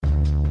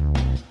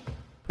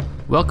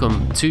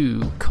Welcome to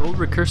Code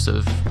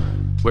Recursive,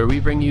 where we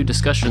bring you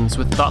discussions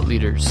with thought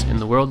leaders in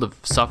the world of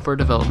software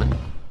development.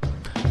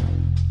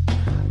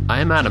 I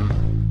am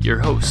Adam, your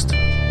host.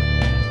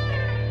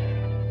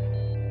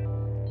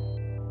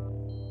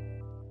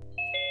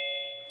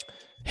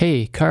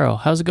 Hey, Carl,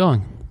 how's it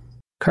going?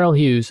 Carl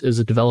Hughes is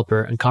a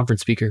developer and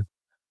conference speaker.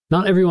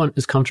 Not everyone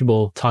is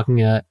comfortable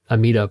talking at a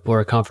meetup or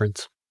a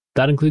conference.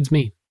 That includes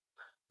me.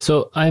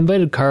 So I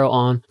invited Carl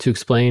on to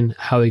explain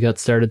how he got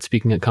started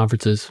speaking at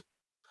conferences.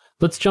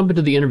 Let's jump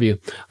into the interview.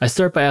 I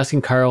start by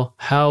asking Carl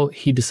how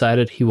he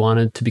decided he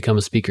wanted to become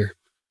a speaker.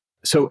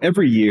 So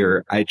every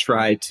year I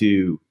try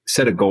to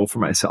set a goal for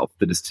myself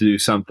that is to do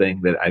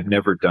something that I've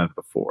never done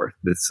before,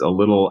 that's a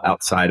little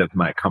outside of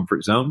my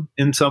comfort zone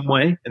in some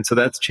way. And so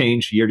that's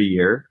changed year to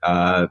year.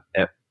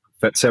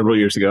 Several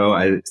years ago,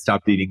 I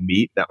stopped eating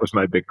meat. That was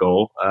my big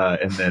goal.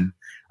 And then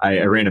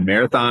I ran a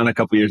marathon a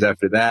couple years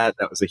after that.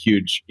 That was a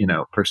huge,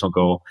 personal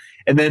goal.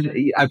 And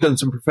then I've done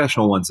some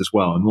professional ones as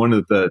well. And one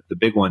of the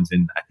big ones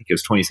in, I think it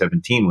was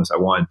 2017, was I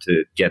wanted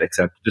to get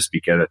accepted to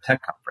speak at a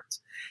tech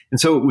conference. And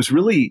so it was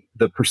really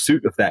the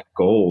pursuit of that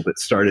goal that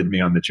started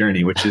me on the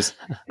journey, which is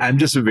I'm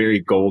just a very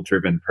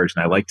goal-driven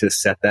person. I like to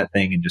set that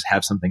thing and just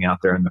have something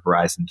out there on the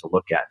horizon to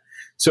look at.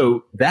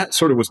 So that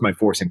sort of was my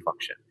forcing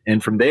function.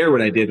 And from there,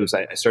 what I did was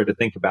I started to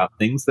think about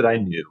things that I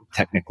knew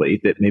technically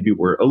that maybe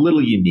were a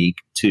little unique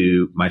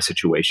to my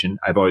situation.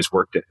 I've always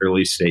worked at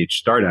early stage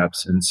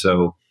startups. And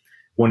so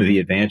one of the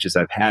advantages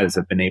I've had is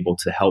I've been able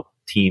to help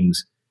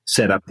teams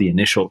set up the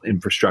initial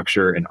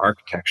infrastructure and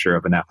architecture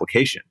of an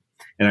application.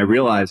 And I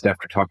realized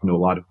after talking to a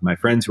lot of my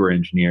friends who are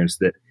engineers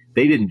that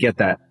they didn't get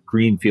that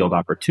greenfield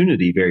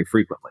opportunity very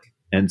frequently.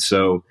 And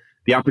so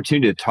the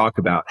opportunity to talk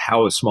about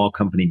how a small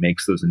company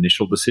makes those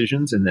initial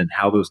decisions and then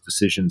how those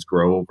decisions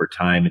grow over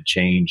time and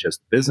change as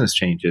the business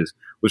changes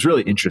was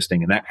really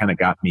interesting. And that kind of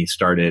got me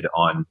started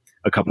on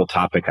a couple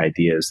topic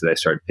ideas that I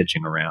started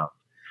pitching around.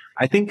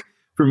 I think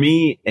for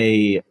me,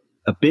 a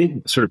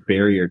big sort of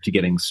barrier to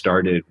getting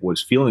started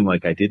was feeling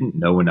like I didn't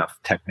know enough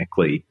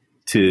technically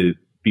to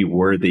be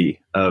worthy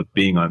of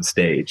being on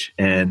stage.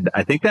 And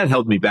I think that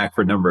held me back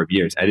for a number of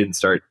years. I didn't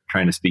start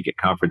trying to speak at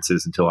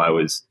conferences until I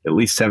was at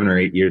least 7 or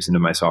 8 years into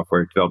my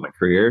software development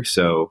career.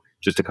 So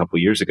just a couple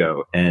of years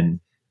ago.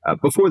 And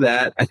before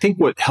that, I think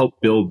what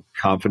helped build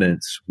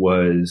confidence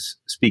was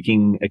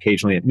speaking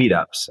occasionally at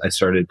meetups. I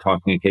started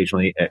talking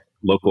occasionally at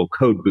local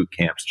code boot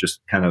camps, just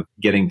kind of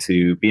getting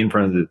to be in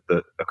front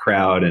of a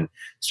crowd and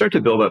start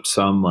to build up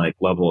some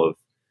level of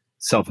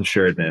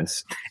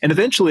self-assuredness. And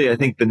eventually, I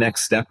think the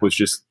next step was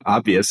just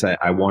obvious.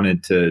 I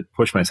wanted to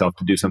push myself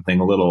to do something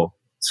a little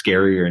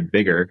scarier and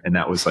bigger. And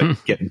that was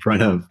get in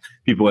front of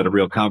people at a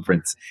real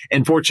conference.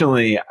 And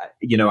fortunately,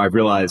 I've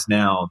realized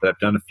now that I've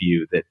done a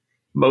few that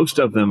most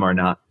of them are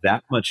not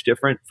that much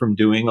different from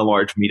doing a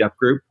large meetup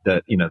group.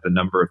 That, the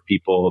number of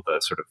people,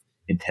 the sort of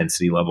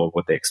intensity level of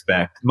what they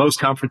expect. Most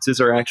conferences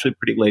are actually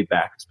pretty laid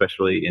back,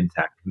 especially in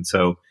tech. And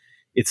so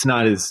it's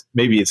not as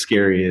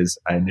scary as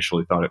I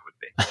initially thought it would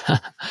be.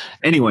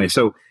 Anyway,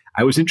 so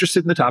I was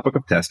interested in the topic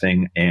of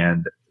testing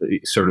and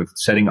sort of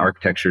setting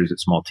architectures at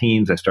small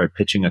teams. I started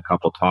pitching a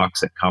couple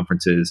talks at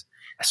conferences.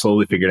 I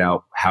slowly figured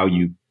out how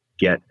you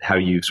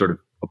sort of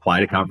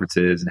apply to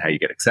conferences and how you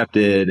get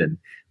accepted and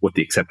what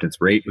the acceptance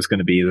rate was going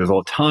to be. There's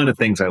a ton of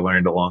things I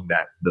learned along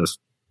that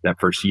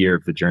first year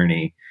of the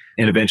journey,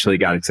 and eventually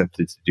got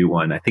accepted to do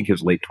one. I think it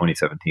was late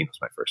 2017 was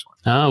my first one.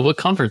 Oh, what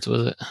conference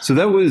was it? So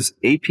that was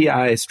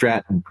API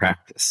Strat and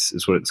Practice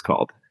is what it's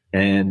called.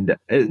 And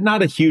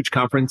not a huge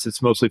conference. It's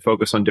mostly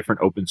focused on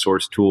different open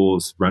source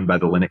tools run by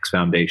the Linux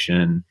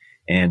Foundation.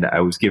 And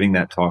I was giving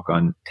that talk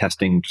on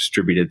testing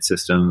distributed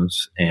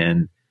systems.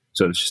 And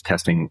so it's just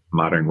testing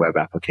modern web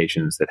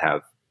applications that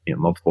have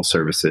multiple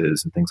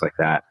services and things like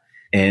that.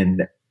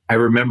 And I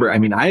remember, I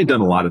had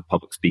done a lot of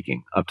public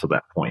speaking up to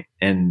that point,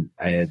 and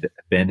I had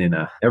been in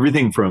I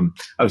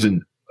was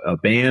in a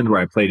band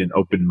where I played in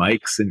open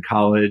mics in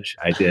college.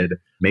 I did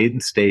maiden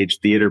stage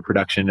theater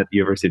production at the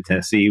University of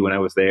Tennessee when I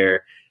was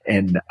there,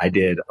 and I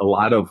did a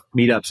lot of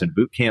meetups and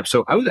boot camps.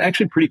 So I was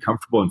actually pretty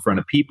comfortable in front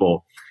of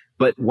people.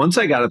 But once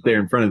I got up there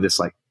in front of this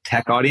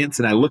tech audience,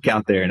 and I look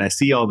out there and I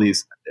see all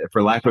these,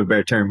 for lack of a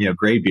better term,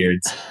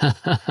 graybeards,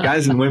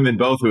 guys and women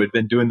both who had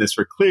been doing this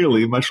for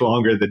clearly much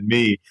longer than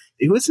me,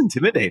 it was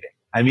intimidating.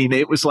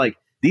 It was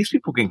these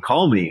people can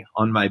call me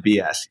on my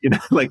BS.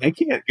 I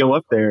can't go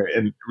up there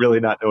and really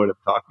not know what I'm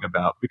talking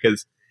about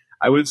because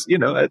I was,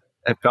 I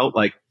felt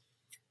like,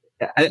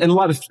 and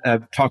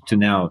I've talked to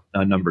now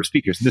a number of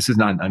speakers, and this is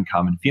not an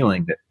uncommon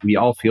feeling that we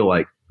all feel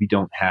like we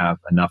don't have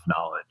enough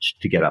knowledge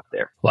to get up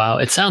there. Wow.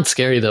 It sounds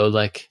scary though.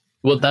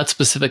 That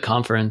specific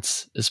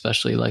conference,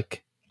 especially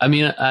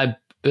I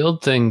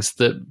build things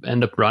that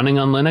end up running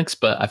on Linux,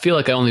 but I feel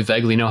like I only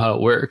vaguely know how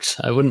it works.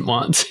 I wouldn't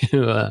want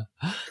to,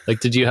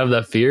 did you have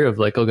that fear of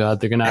oh God,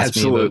 they're going to ask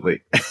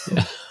Absolutely. me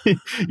about...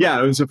 Yeah,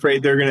 I was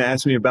afraid they're going to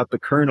ask me about the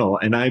kernel,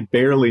 and I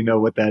barely know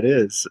what that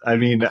is.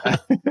 I'm a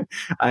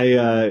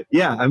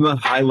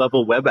high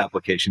level web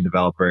application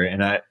developer,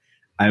 and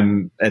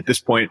I'm at this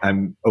point,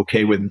 I'm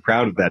okay with and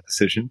proud of that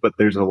decision, but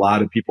there's a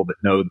lot of people that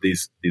know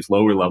these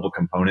lower level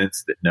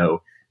components, that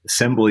know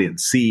assembly and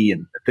C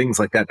and things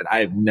like that I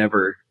have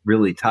never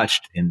really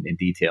touched in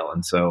detail.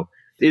 And so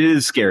it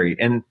is scary.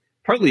 And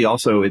partly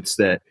also it's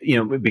that,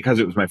 because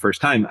it was my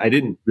first time, I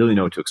didn't really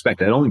know what to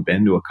expect. I'd only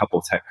been to a couple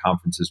of tech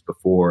conferences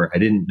before. I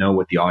didn't know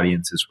what the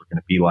audiences were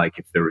going to be like,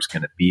 if there was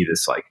going to be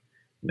this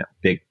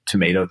big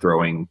tomato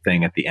throwing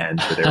thing at the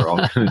end where they were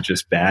all going to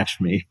just bash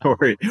me,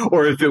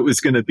 or if it was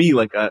going to be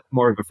like a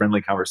more of a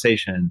friendly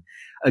conversation.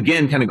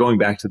 Again, kind of going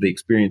back to the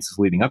experiences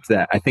leading up to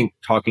that, I think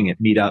talking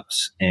at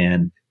meetups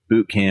and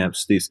boot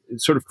camps, these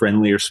sort of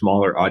friendlier,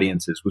 smaller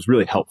audiences was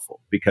really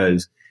helpful,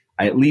 because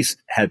I at least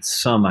had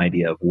some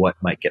idea of what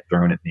might get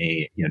thrown at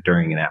me,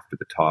 during and after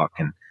the talk.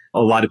 And a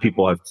lot of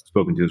people I've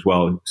spoken to as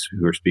well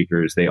who are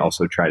speakers, they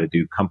also try to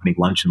do company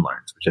lunch and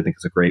learns, which I think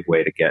is a great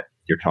way to get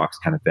your talks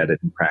kind of vetted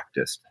and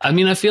practiced. I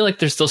mean, I feel like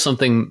there's still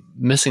something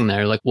missing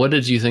there. Like, what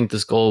did you think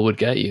this goal would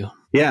get you?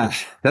 Yeah,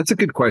 that's a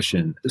good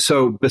question.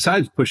 So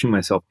besides pushing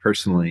myself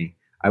personally,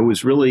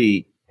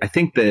 I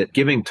think that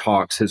giving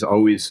talks has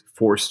always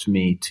forced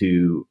me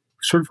to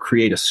sort of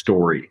create a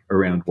story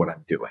around what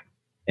I'm doing.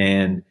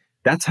 And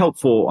that's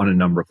helpful on a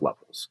number of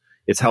levels.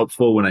 It's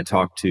helpful when I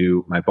talk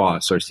to my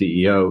boss, our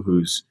CEO,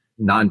 who's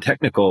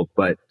non-technical,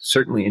 but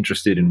certainly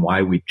interested in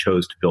why we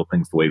chose to build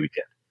things the way we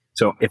did.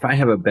 So if I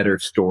have a better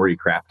story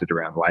crafted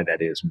around why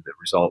that is and the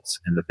results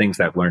and the things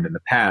that I've learned in the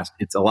past,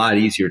 it's a lot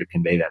easier to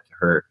convey that to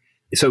her.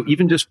 So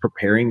even just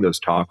preparing those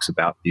talks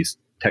about these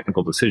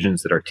technical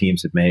decisions that our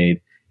teams have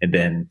made, and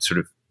then sort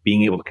of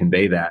being able to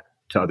convey that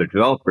to other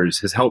developers,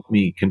 has helped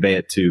me convey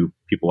it to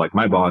people like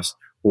my boss.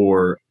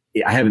 Or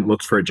I haven't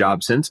looked for a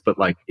job since, but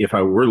if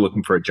I were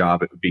looking for a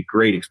job, it would be a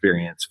great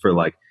experience for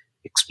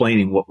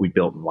explaining what we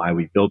built and why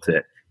we built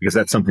it, because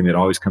that's something that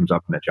always comes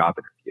up in a job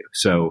interview.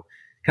 So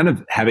kind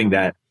of having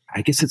that,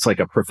 I guess it's like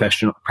a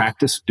professional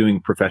practice doing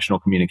professional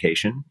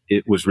communication.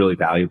 It was really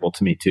valuable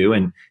to me too.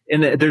 And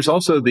there's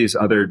also these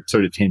other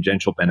sort of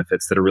tangential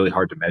benefits that are really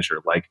hard to measure,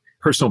 like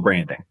personal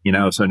branding,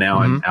 So now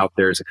I'm out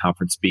there as a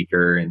conference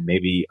speaker, and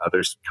maybe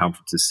other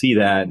conferences see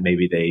that.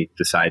 Maybe they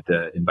decide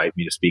to invite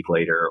me to speak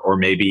later, or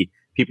maybe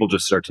people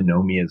just start to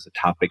know me as a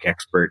topic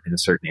expert in a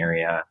certain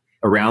area.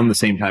 Around the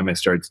same time I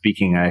started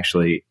speaking, I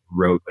actually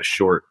wrote a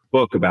short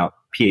book about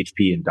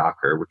PHP and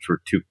Docker, which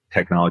were two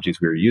technologies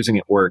we were using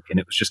at work. And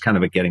it was just kind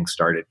of a getting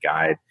started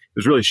guide. It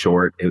was really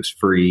short. It was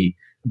free.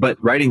 But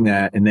writing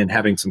that and then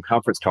having some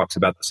conference talks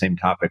about the same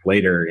topic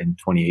later in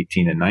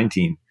 2018 and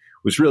 19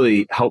 was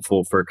really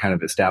helpful for kind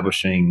of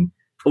establishing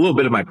a little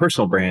bit of my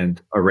personal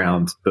brand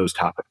around those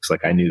topics.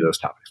 I knew those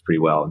topics pretty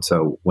well. And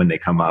so when they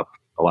come up,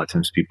 a lot of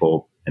times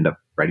people end up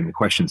writing me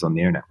questions on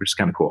the internet, which is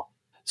kind of cool.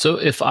 So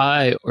if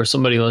I or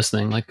somebody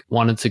listening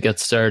wanted to get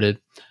started,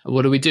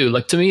 what do we do?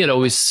 To me, it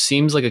always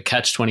seems like a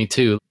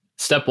catch-22.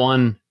 Step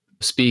 1,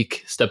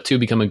 speak. Step 2,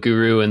 become a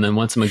guru. And then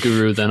once I'm a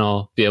guru, then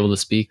I'll be able to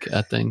speak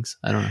at things.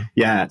 I don't know.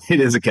 Yeah, it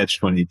is a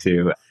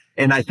catch-22.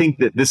 And I think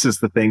that this is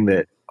the thing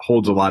that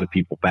holds a lot of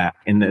people back.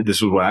 And this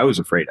is what I was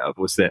afraid of,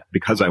 was that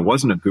because I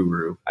wasn't a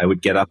guru, I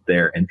would get up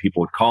there and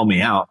people would call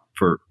me out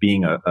for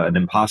being an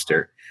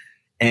imposter.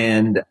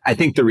 And I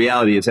think the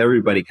reality is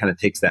everybody kind of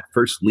takes that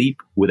first leap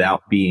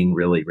without being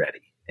really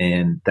ready.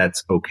 And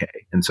that's okay.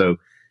 And so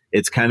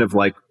it's kind of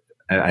like,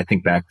 I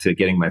think back to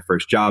getting my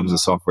first job as a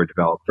software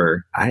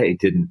developer. I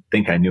didn't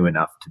think I knew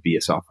enough to be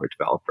a software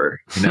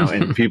developer,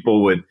 and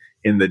people would,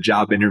 in the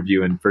job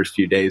interview in the first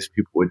few days,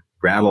 people would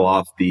rattle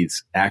off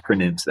these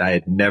acronyms that I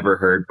had never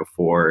heard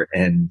before.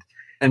 And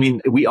I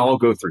mean, we all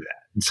go through that.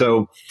 And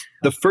so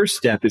the first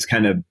step is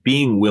kind of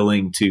being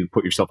willing to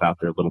put yourself out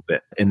there a little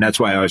bit. And that's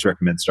why I always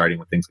recommend starting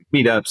with things like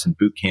meetups and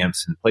boot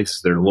camps and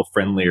places that are a little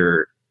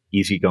friendlier,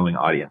 easygoing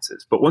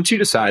audiences. But once you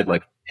decide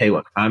hey,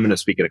 look, I'm going to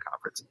speak at a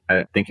conference,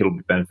 I think it'll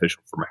be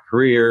beneficial for my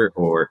career,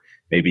 or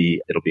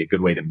maybe it'll be a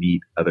good way to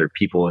meet other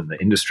people in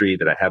the industry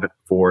that I haven't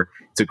before.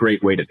 It's a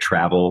great way to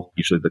travel.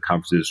 Usually the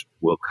conferences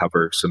will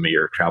cover some of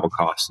your travel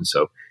costs. And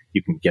so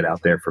you can get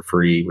out there for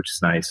free, which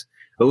is nice.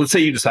 But let's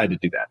say you decide to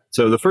do that.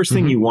 So the first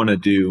thing you want to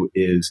do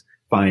is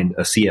find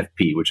a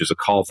CFP, which is a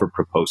call for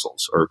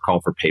proposals or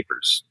call for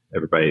papers.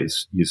 Everybody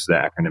uses the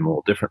acronym a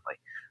little differently.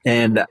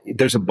 And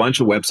there's a bunch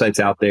of websites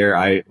out there.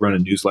 I run a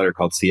newsletter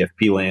called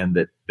CFP Land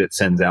that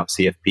sends out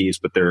CFPs,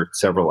 but there are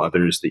several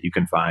others that you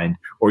can find,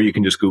 or you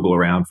can just Google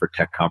around for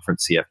tech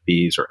conference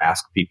CFPs or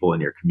ask people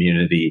in your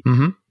community.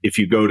 If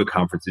you go to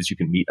conferences, you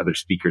can meet other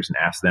speakers and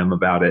ask them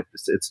about it.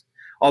 It's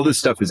all this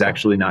stuff is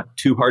actually not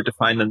too hard to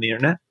find on the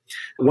internet.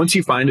 Once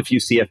you find a few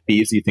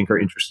CFPs you think are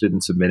interested in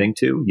submitting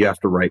to, you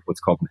have to write what's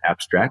called an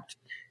abstract.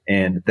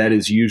 And that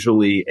is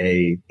usually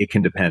it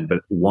can depend, but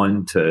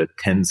 1 to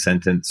 10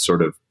 sentence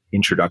sort of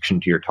introduction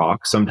to your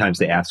talk. Sometimes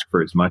they ask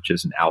for as much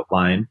as an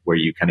outline where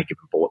you kind of give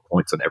them bullet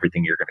points on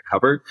everything you're going to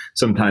cover.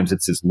 Sometimes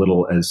it's as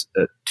little as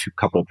a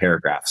couple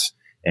paragraphs,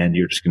 and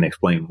you're just going to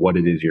explain what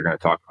it is you're going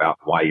to talk about,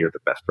 why you're the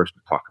best person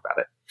to talk about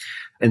it.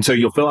 And so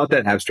you'll fill out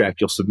that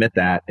abstract, you'll submit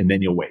that, and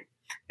then you'll wait.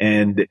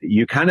 And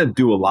you kind of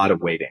do a lot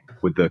of waiting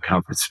with the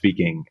conference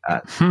speaking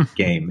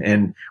game.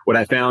 And what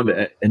I found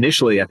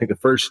initially, I think the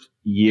first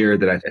year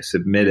that I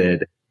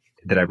submitted,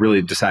 that I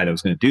really decided I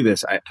was going to do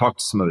this, I talked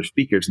to some other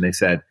speakers and they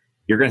said,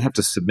 you're going to have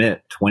to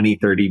submit 20,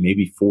 30,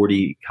 maybe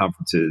 40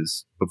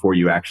 conferences before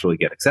you actually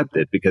get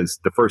accepted, because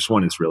the first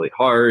one is really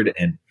hard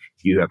and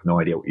you have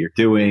no idea what you're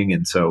doing.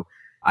 And so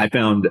I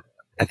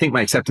think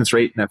my acceptance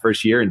rate in that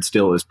first year and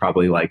still is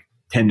probably like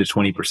 10 to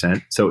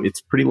 20%. So it's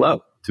pretty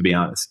low, to be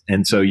honest.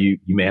 And so you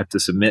may have to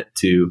submit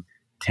to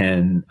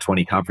 10,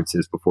 20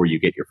 conferences before you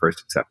get your first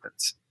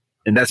acceptance.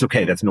 And that's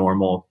okay. That's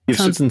normal.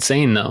 Sounds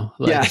insane though.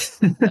 Yeah.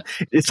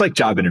 It's like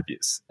job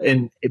interviews.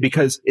 And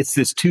because it's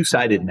this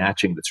two-sided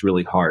matching that's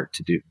really hard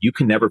to do. You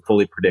can never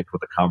fully predict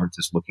what the conference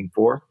is looking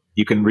for.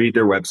 You can read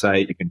their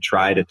website. You can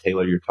try to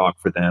tailor your talk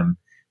for them.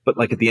 But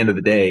like at the end of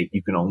the day,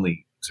 you can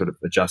only sort of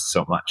adjust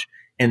so much.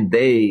 And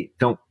they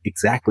don't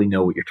exactly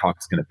know what your talk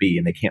is going to be,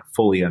 and they can't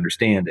fully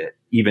understand it,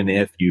 even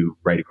if you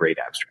write a great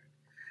abstract.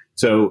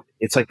 So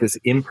it's like this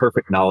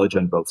imperfect knowledge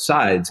on both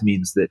sides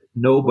means that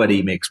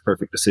nobody makes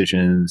perfect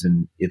decisions,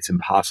 and it's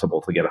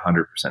impossible to get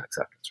 100%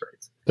 acceptance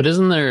rates. But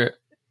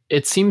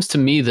it seems to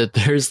me that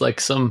there's like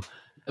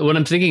what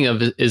I'm thinking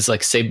of is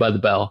like Saved by the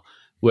Bell,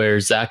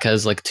 where Zach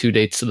has like 2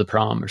 dates to the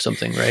prom or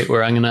something, right?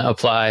 Where I'm going to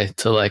apply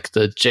to like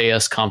the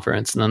JS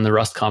conference and then the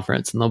Rust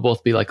conference, and they'll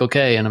both be like,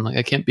 okay. And I'm like,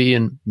 I can't be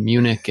in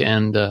Munich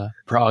and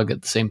Prague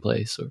at the same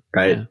place.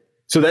 Right. Yeah.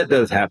 So that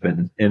does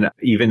happen. And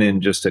even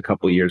in just a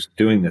couple of years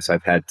doing this,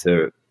 I've had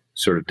to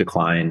sort of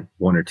decline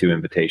 1 or 2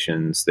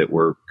 invitations that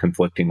were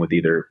conflicting with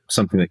either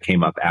something that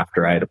came up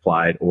after I had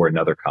applied or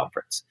another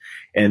conference.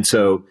 And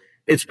so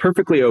it's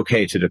perfectly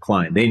okay to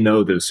decline. They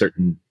know that a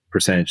certain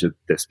percentage of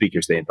the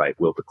speakers they invite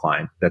will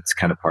decline. That's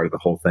kind of part of the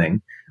whole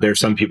thing. There are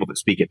some people that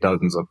speak at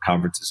dozens of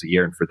conferences a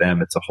year, and for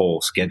them, it's a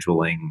whole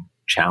scheduling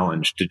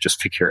challenge to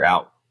just figure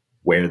out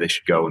where they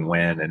should go and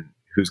when and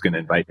who's going to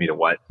invite me to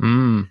what.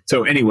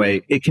 So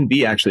anyway, it can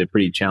be actually a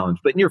pretty challenge.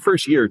 But in your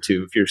first year or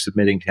two, if you're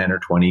submitting 10 or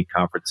 20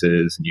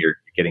 conferences and you're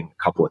getting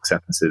a couple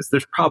acceptances,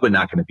 there's probably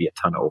not going to be a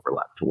ton of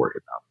overlap to worry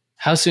about.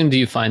 How soon do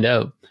you find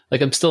out?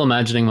 Like, I'm still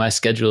imagining my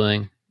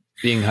scheduling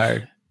being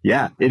hard.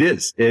 Yeah, it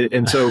is.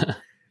 And so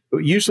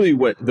usually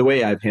the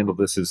way I've handled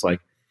this is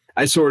like,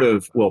 I sort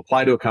of will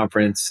apply to a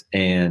conference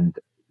and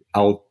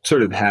I'll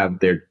sort of have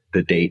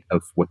the date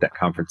of what that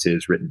conference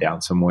is written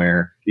down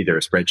somewhere, either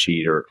a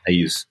spreadsheet, or I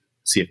use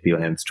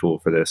CFP-Land's tool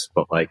for this,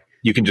 but like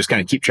you can just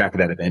kind of keep track of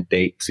that event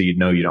date so you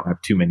know you don't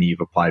have too many you've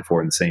applied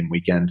for in the same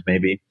weekend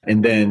maybe.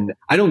 And then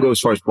I don't go as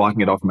far as blocking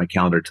it off my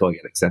calendar until I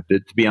get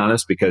accepted, to be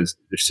honest, because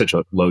there's such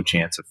a low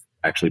chance of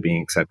actually being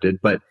accepted.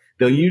 But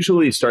they'll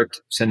usually start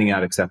sending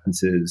out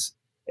acceptances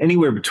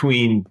anywhere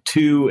between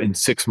 2 and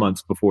 6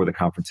 months before the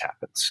conference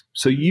happens.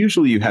 So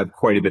usually you have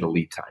quite a bit of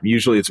lead time.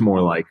 Usually it's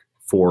more like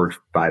 4 or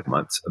 5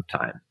 months of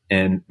time.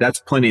 And that's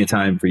plenty of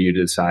time for you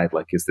to decide,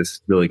 like, is this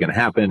really going to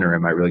happen, or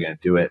am I really going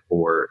to do it?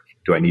 Or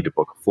do I need to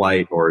book a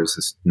flight, or is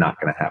this not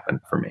going to happen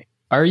for me?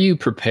 Are you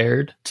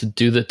prepared to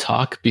do the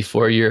talk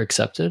before you're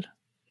accepted?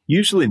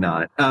 Usually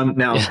not.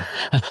 Now,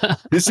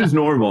 this is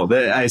normal.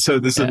 So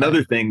this is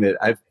another thing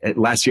that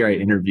last year I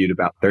interviewed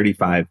about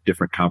 35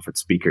 different conference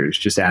speakers,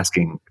 just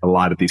asking a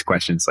lot of these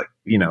questions, like,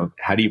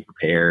 how do you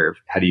prepare?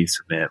 How do you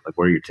submit? Like,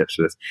 what are your tips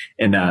for this?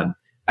 And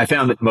I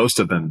found that most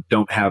of them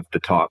don't have the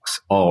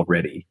talks all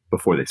ready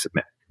before they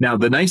submit. Now,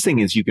 the nice thing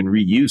is you can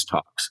reuse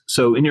talks.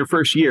 So in your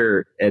first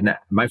year, and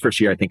my first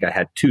year, I think I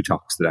had 2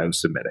 talks that I was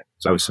submitting.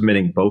 So I was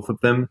submitting both of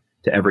them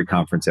to every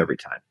conference every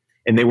time.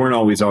 And they weren't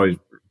always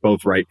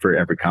both right for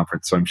every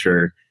conference. So I'm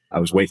sure I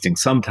was wasting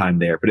some time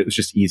there, but it was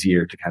just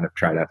easier to kind of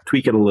try to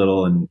tweak it a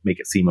little and make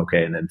it seem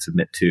okay and then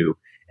submit 2.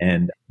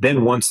 And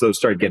then once those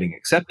started getting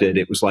accepted,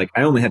 it was like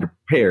I only had to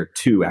prepare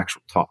 2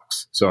 actual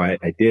talks. So I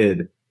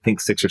did, I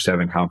think, 6 or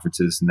 7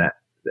 conferences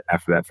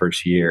after that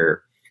first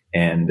year.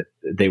 And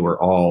they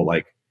were all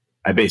like,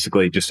 I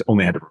basically just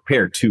only had to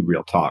prepare 2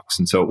 real talks.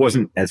 And so it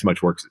wasn't as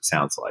much work as it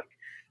sounds like.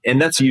 And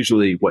that's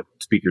usually what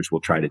speakers will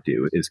try to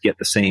do, is get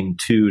the same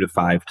 2 to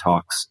 5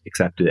 talks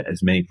accepted at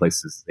as many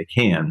places as they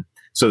can,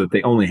 so that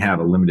they only have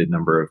a limited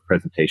number of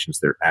presentations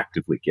they're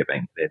actively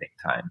giving at any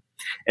time.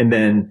 And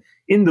then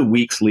in the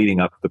weeks leading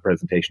up to the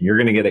presentation, you're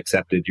going to get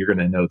accepted. You're going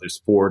to know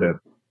there's 3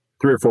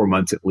 or 4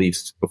 months at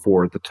least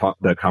before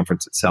the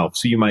conference itself.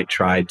 So you might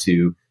try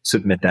to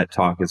submit that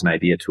talk as an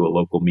idea to a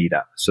local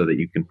meetup so that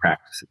you can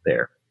practice it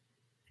there.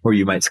 Or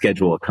you might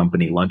schedule a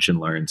company lunch and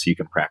learn so you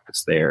can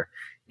practice there.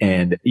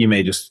 And you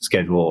may just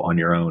schedule on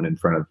your own in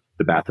front of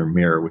the bathroom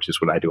mirror, which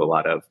is what I do a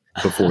lot of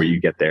before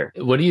you get there.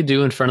 What do you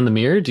do in front of the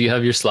mirror? Do you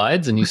have your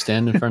slides and you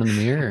stand in front of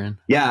the mirror?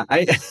 Yeah,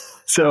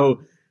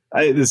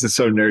 this is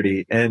so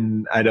nerdy,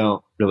 and I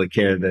don't really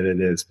care that it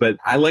is, but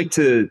I like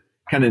to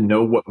kind of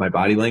know what my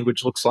body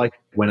language looks like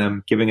when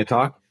I'm giving a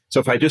talk. So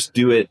if I just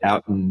do it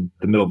out in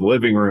the middle of the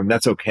living room,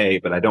 that's okay,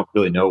 but I don't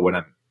really know what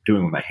I'm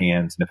doing with my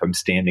hands and if I'm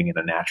standing in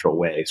a natural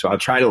way. So I'll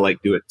try to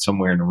do it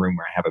somewhere in a room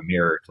where I have a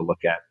mirror to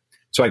look at.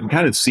 So I can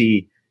kind of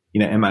see,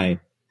 am I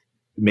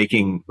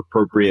making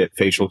appropriate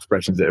facial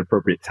expressions at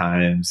appropriate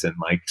times and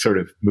sort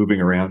of moving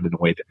around in a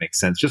way that makes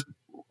sense? Just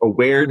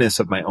awareness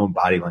of my own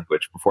body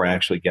language before I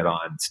actually get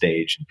on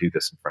stage and do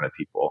this in front of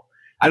people.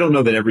 I don't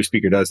know that every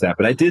speaker does that,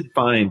 but I did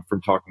find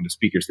from talking to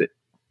speakers that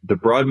the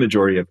broad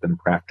majority of them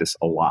practice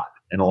a lot,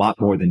 and a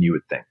lot more than you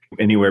would think.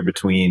 Anywhere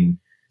between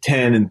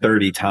 10 and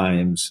 30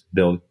 times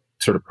they'll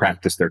sort of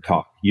practice their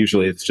talk.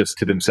 Usually it's just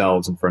to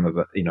themselves in front of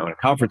in a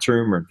conference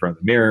room or in front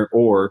of the mirror,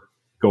 or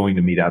going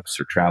to meetups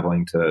or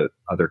traveling to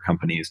other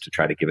companies to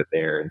try to give it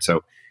there. And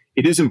so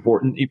it is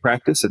important that you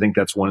practice. I think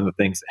that's one of the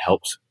things that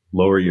helps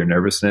lower your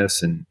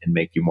nervousness and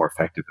make you more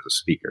effective as a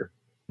speaker.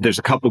 There's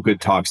a couple good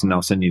talks, and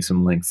I'll send you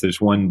some links. There's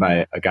one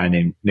by a guy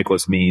named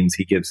Nicholas Means.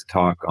 He gives a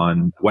talk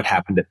on what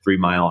happened at 3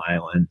 Mile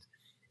Island.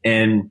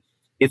 And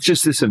it's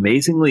just this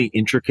amazingly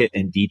intricate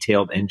and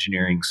detailed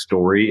engineering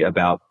story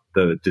about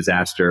the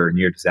disaster or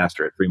near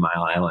disaster at 3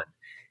 Mile Island.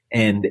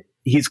 And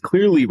he's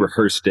clearly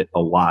rehearsed it a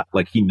lot,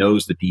 like he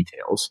knows the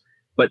details,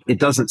 but it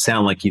doesn't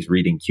sound like he's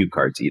reading cue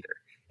cards either.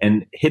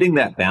 And hitting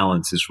that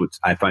balance is what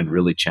I find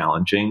really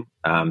challenging.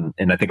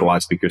 And I think a lot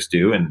of speakers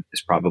do, and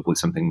is probably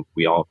something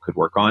we all could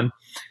work on,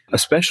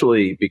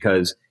 especially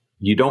because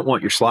you don't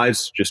want your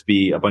slides to just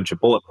be a bunch of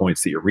bullet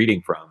points that you're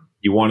reading from.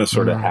 You want to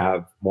sort of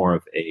have more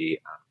of a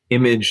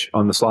image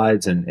on the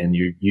slides, and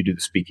you do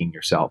the speaking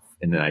yourself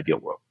in an ideal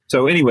world.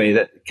 So anyway,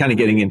 that kind of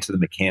getting into the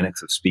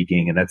mechanics of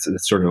speaking, and that's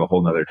sort of a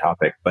whole nother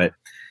topic. But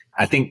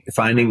I think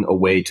finding a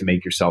way to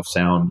make yourself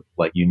sound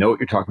like you know what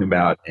you're talking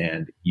about,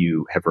 and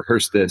you have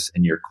rehearsed this,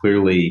 and you're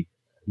clearly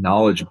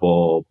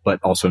knowledgeable, but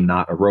also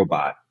not a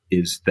robot,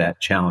 is that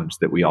challenge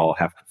that we all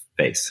have to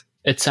face.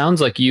 It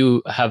sounds like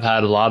you have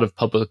had a lot of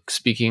public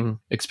speaking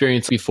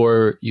experience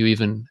before you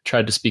even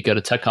tried to speak at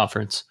a tech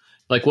conference.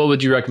 Like, what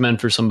would you recommend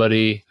for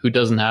somebody who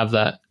doesn't have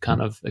that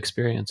kind of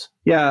experience?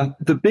 Yeah,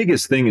 the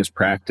biggest thing is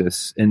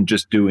practice and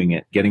just doing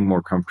it, getting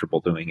more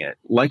comfortable doing it.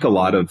 Like a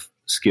lot of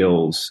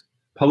skills,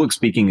 public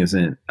speaking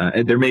isn't,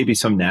 there may be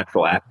some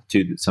natural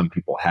aptitude that some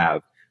people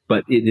have,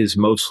 but it is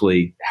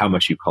mostly how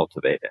much you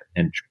cultivate it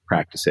and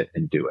practice it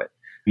and do it.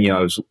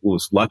 I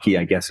was lucky,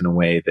 I guess, in a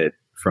way that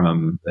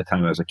from the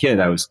time I was a kid,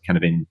 I was kind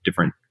of in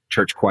different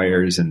church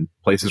choirs and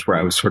places where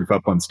I was sort of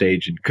up on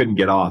stage and couldn't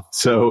get off.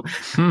 So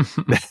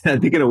I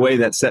think in a way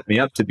that set me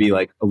up to be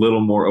like a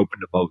little more open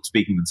to public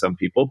speaking than some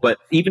people. But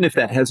even if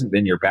that hasn't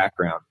been your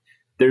background,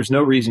 there's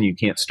no reason you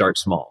can't start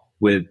small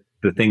with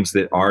the things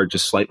that are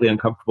just slightly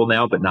uncomfortable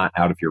now, but not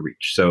out of your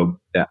reach. So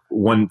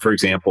for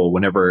example,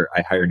 whenever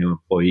I hire new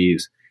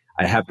employees,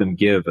 I have them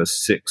give a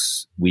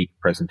 6-week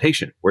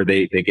presentation where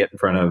they get in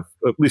front of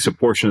at least a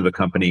portion of the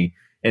company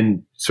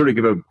and sort of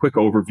give a quick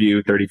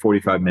overview, 30,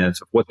 45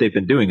 minutes of what they've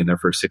been doing in their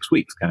first 6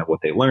 weeks, kind of what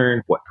they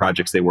learned, what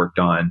projects they worked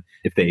on,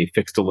 if they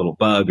fixed a little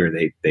bug or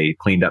they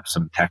cleaned up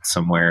some text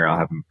somewhere, I'll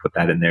have them put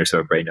that in there so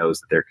everybody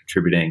knows that they're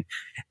contributing.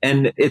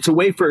 And it's a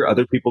way for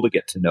other people to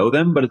get to know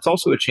them, but it's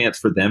also a chance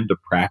for them to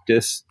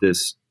practice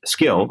this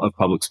skill of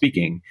public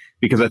speaking,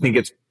 because I think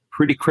it's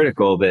pretty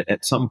critical that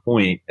at some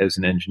point as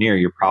an engineer,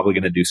 you're probably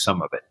going to do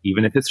some of it,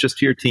 even if it's just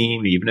to your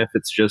team, even if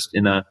it's just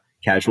in a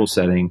casual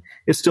setting,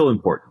 it's still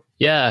important.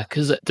 Yeah,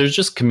 because there's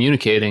just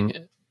communicating,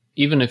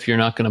 even if you're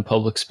not going to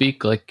public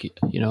speak. Like,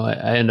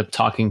 I end up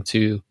talking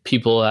to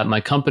people at my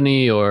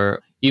company,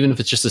 or even if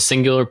it's just a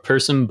singular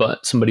person,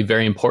 but somebody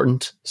very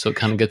important. So it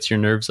kind of gets your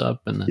nerves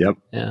up. And then, yep.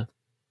 Yeah.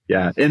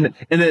 Yeah. And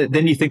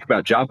then you think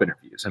about job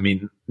interviews. I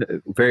mean,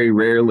 very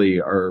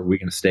rarely are we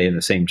going to stay in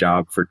the same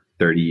job for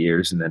 30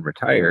 years and then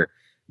retire.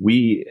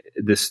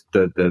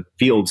 The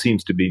field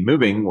seems to be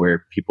moving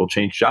where people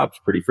change jobs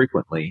pretty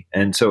frequently.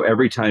 And so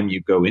every time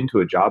you go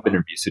into a job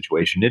interview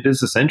situation, it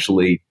is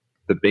essentially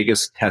the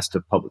biggest test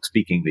of public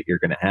speaking that you're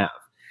going to have.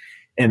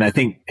 And I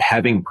think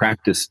having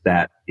practiced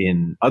that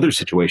in other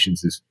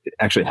situations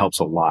actually helps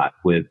a lot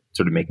with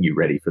sort of making you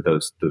ready for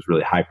those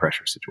really high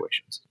pressure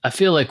situations. I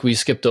feel like we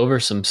skipped over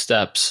some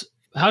steps.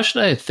 How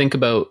should I think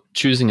about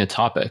choosing a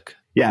topic?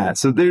 Yeah,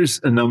 so there's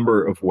a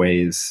number of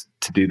ways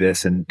to do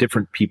this, and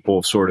different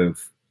people sort of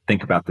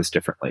think about this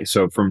differently.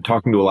 So from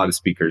talking to a lot of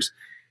speakers,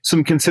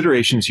 some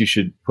considerations you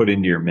should put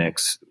into your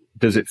mix.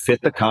 Does it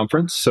fit the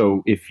conference?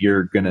 So if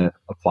you're going to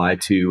apply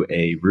to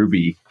a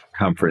Ruby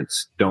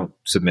conference, don't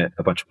submit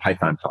a bunch of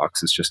Python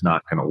talks. It's just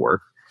not going to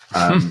work.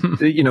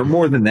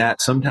 More than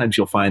that, sometimes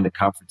you'll find that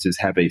conferences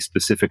have a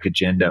specific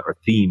agenda or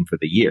theme for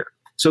the year.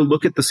 So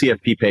look at the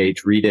CFP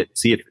page, read it,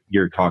 see if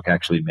your talk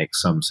actually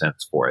makes some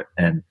sense for it.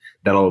 And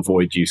that'll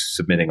avoid you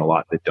submitting a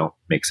lot that don't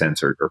make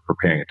sense, or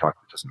preparing a talk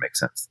that doesn't make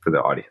sense for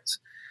the audience.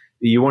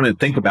 You want to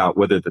think about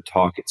whether the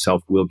talk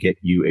itself will get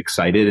you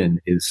excited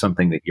and is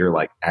something that you're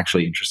like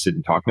actually interested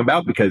in talking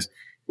about. Because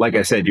like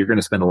I said, you're going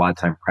to spend a lot of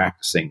time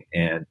practicing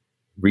and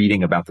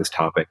reading about this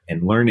topic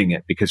and learning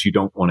it, because you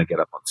don't want to get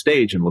up on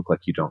stage and look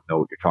like you don't know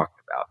what you're talking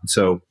about. And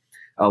so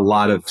a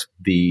lot of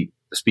the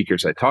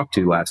speakers I talked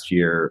to last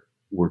year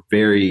were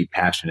very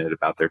passionate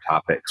about their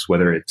topics,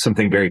 whether it's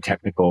something very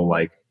technical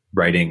like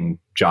writing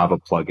Java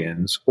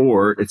plugins,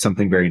 or it's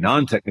something very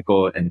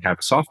non-technical and kind of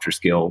a softer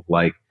skill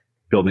like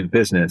building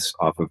business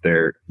off of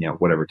their,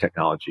 whatever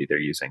technology they're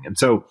using. And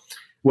so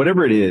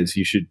whatever it is,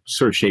 you should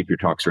sort of shape your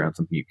talks around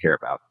something you care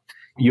about.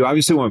 You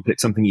obviously want to pick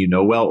something you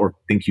know well or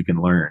think you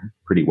can learn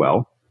pretty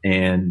well.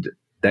 And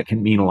that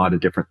can mean a lot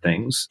of different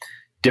things.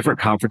 Different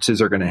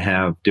conferences are going to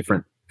have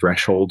different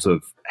thresholds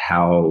of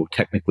how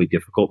technically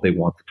difficult they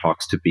want the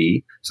talks to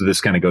be. So this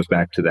kind of goes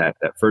back to that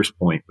first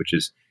point, which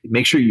is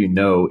make sure you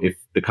know if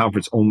the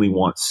conference only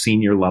wants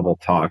senior level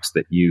talks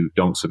that you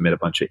don't submit a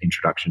bunch of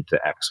introduction to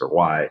X or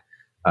Y.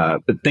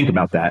 But think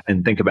about that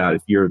and think about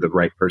if you're the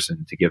right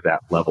person to give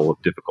that level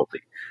of difficulty.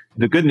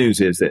 The good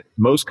news is that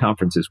most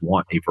conferences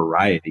want a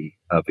variety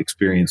of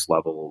experience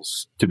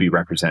levels to be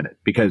represented,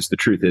 because the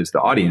truth is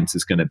the audience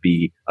is going to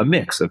be a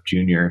mix of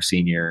junior,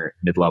 senior,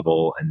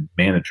 mid-level, and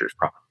managers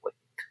probably.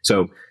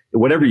 So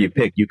whatever you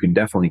pick, you can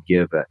definitely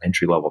give an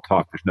entry-level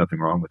talk. There's nothing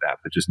wrong with that,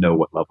 but just know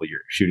what level you're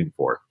shooting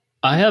for.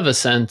 I have a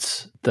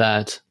sense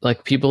that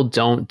like people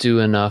don't do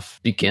enough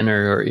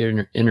beginner or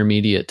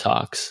intermediate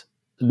talks.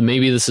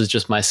 Maybe this is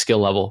just my skill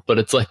level, but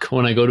it's like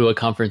when I go to a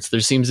conference, there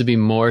seems to be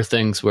more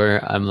things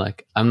where I'm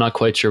like, I'm not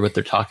quite sure what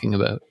they're talking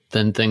about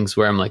than things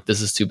where I'm like,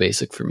 this is too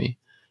basic for me.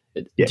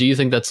 Yeah. Do you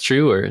think that's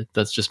true or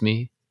that's just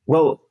me?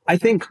 Well, I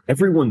think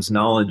everyone's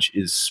knowledge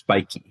is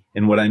spiky.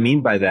 And what I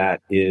mean by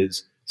that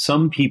is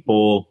some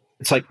people,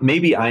 it's like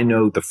maybe I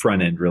know the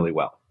front end really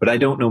well, but I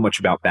don't know much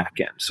about back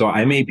end. So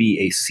I may be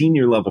a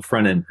senior level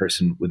front end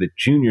person with a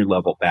junior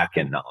level back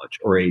end knowledge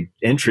or a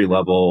entry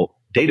level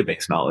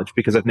database knowledge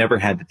because I've never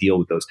had to deal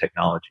with those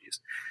technologies.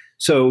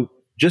 So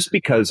just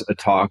because a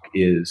talk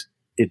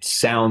it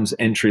sounds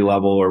entry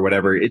level or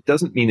whatever, it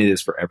doesn't mean it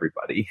is for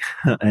everybody.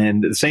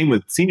 And the same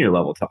with senior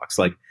level talks.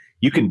 Like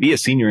you can be a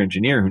senior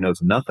engineer who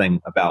knows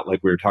nothing about, like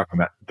we were talking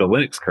about, the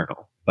Linux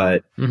kernel.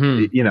 But,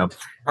 you know,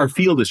 our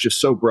field is just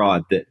so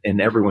broad that,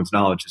 and everyone's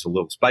knowledge is a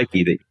little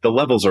spiky, that the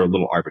levels are a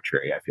little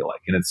arbitrary, I feel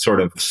like. And it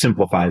sort of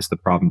simplifies the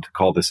problem to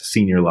call this a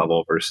senior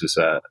level versus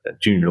a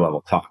junior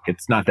level talk.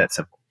 It's not that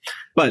simple.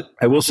 But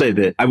I will say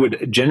that I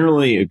would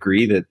generally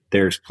agree that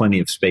there's plenty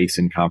of space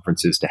in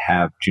conferences to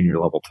have junior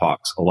level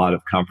talks. A lot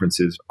of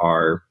conferences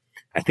are,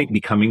 I think,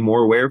 becoming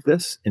more aware of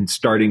this and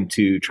starting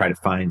to try to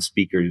find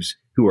speakers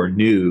who are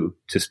new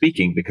to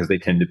speaking because they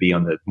tend to be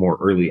on the more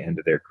early end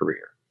of their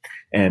career.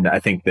 And I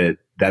think that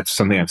that's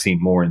something I've seen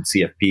more in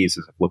CFPs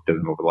as I've looked at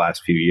them over the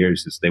last few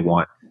years is they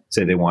want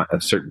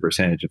a certain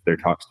percentage of their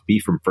talks to be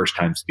from first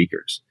time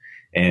speakers.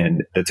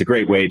 And that's a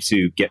great way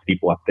to get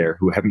people up there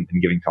who haven't been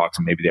giving talks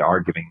and maybe they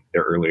are giving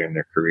their earlier in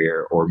their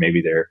career, or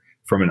maybe they're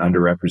from an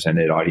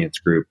underrepresented audience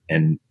group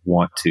and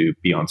want to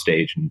be on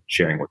stage and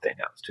sharing what they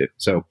know too.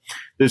 So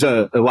there's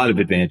a lot of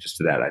advantages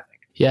to that, I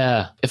think.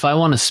 Yeah. If I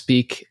want to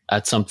speak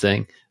at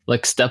something,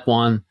 like step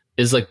one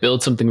is like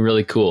build something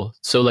really cool.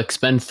 So like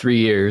spend 3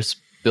 years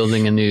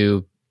building a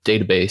new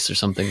database or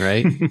something,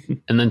 right?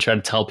 And then try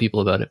to tell people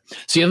about it.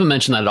 So you haven't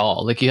mentioned that at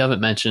all. Like you haven't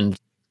mentioned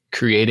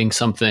creating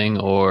something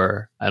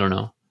or, I don't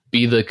know,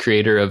 be the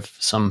creator of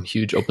some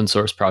huge open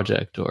source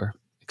project or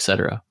et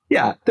cetera.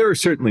 Yeah, there are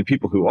certainly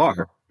people who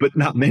are, but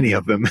not many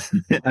of them.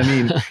 I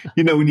mean,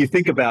 you know, when you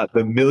think about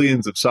the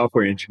millions of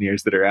software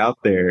engineers that are out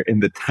there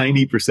and the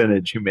tiny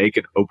percentage who make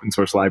an open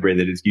source library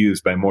that is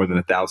used by more than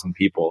 1,000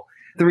 people,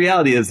 the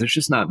reality is there's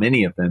just not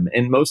many of them.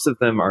 And most of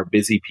them are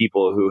busy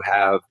people who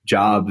have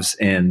jobs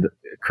and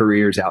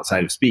careers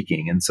outside of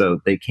speaking. And so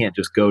they can't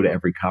just go to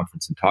every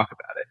conference and talk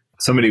about it.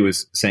 Somebody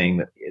was saying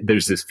that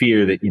there's this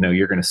fear that, you know,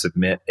 you're going to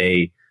submit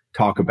a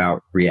talk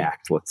about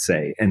React, let's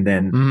say, and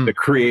then the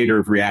creator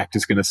of React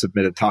is going to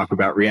submit a talk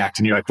about React.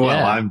 And you're like,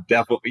 well, I'm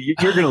definitely,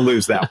 you're going to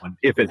lose that one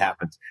if it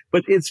happens.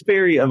 But it's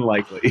very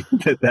unlikely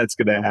that that's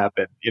going to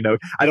happen. You know,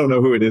 I don't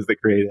know who it is that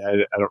created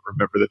it. I don't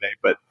remember the name,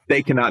 but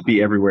they cannot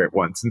be everywhere at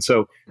once. And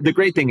so the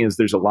great thing is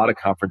there's a lot of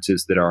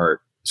conferences that are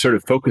sort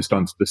of focused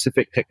on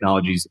specific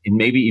technologies in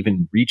maybe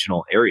even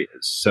regional areas.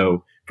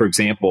 So for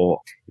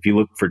example, if you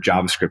look for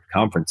JavaScript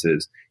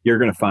conferences, you're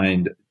going to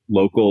find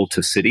local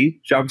to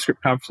city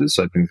JavaScript conferences.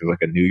 So I think there's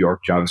like a New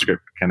York JavaScript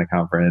kind of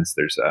conference.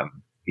 There's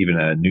even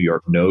a New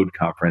York Node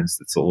conference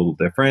that's a little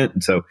different.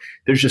 And so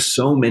there's just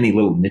so many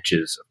little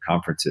niches of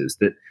conferences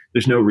that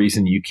there's no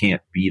reason you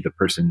can't be the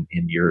person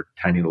in your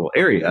tiny little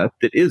area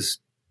that is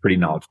pretty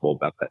knowledgeable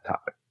about that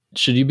topic.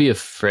 Should you be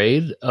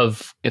afraid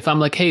of, if I'm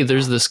like, hey,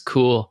 there's this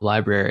cool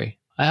library,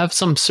 I have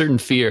some certain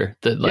fear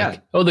that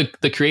like,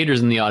 the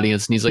creator's in the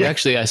audience and he's like,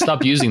 actually, I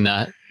stopped using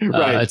that.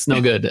 Right. It's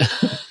no good.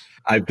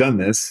 I've done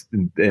this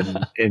in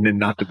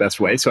not the best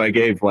way. So I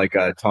gave like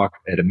a talk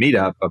at a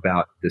meetup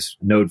about this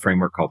Node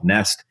framework called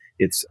Nest.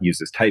 It's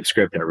uses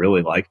TypeScript. I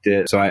really liked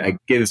it. So I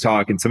gave this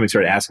talk and somebody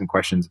started asking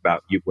questions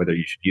about whether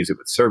you should use it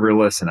with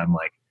serverless. And I'm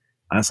like,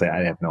 honestly,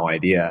 I have no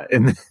idea.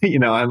 And, you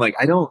know, I'm like,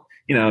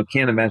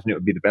 can't imagine it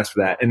would be the best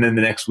for that. And then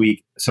the next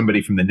week,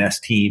 somebody from the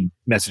Nest team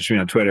messaged me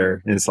on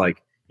Twitter and it's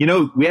like, you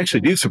know, we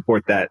actually do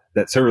support that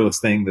serverless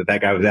thing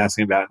that guy was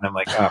asking about. And I'm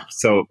like, oh,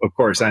 so of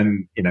course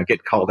I'm,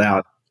 get called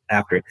out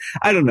after it.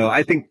 I don't know.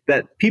 I think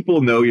that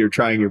people know you're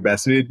trying your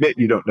best and admit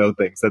you don't know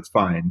things. That's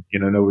fine.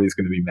 Nobody's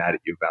going to be mad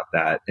at you about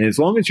that. And as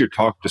long as your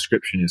talk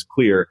description is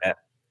clear at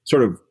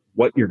sort of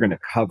what you're going to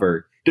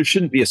cover, there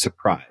shouldn't be a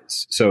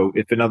surprise. So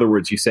if, in other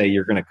words, you say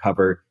you're going to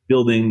cover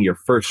building your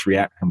first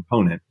React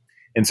component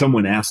and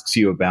someone asks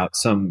you about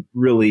some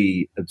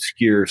really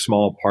obscure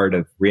small part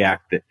of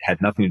React that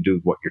had nothing to do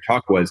with what your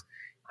talk was,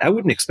 I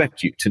wouldn't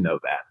expect you to know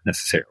that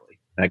necessarily.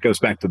 That goes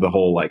back to the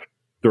whole like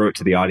throw it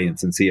to the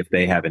audience and see if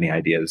they have any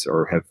ideas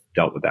or have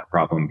dealt with that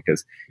problem,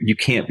 because you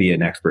can't be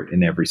an expert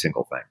in every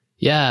single thing.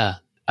 Yeah.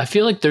 I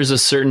feel like there's a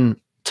certain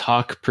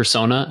talk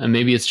persona, and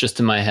maybe it's just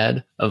in my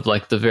head, of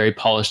like the very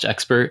polished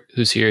expert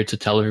who's here to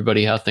tell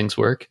everybody how things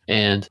work.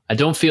 And I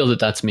don't feel that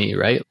that's me,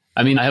 right?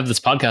 I mean, I have this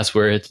podcast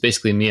where it's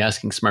basically me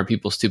asking smart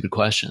people stupid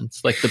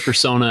questions, like the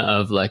persona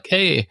of like,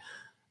 hey,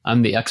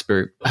 I'm the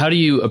expert. How do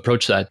you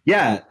approach that?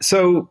 Yeah.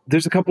 So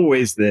there's a couple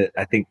ways that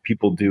I think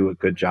people do a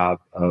good job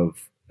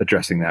of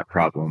addressing that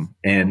problem.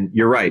 And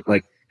you're right.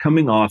 Like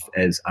coming off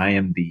as I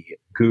am the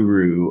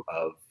guru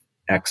of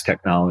X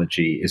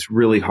technology is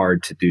really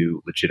hard to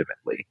do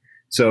legitimately.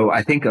 So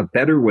I think a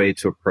better way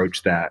to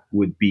approach that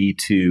would be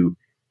to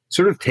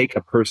sort of take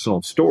a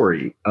personal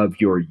story of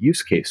your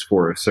use case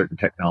for a certain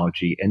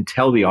technology and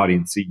tell the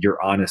audience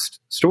your honest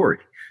story.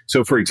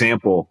 So for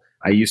example,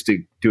 I used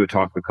to do a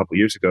talk a couple of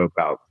years ago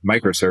about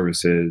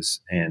microservices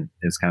and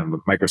it's kind of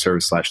a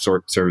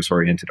microservice / service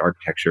oriented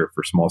architecture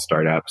for small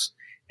startups.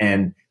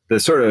 And the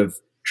sort of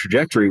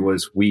trajectory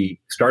was we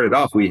started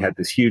off, we had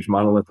this huge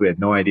monolith. We had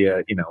no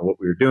idea, what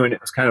we were doing.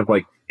 It was kind of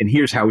like, and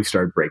here's how we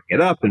started breaking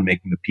it up and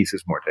making the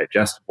pieces more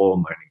digestible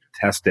and learning to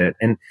test it.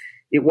 And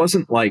it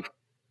wasn't like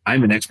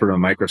I'm an expert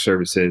on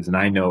microservices and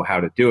I know how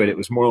to do it. It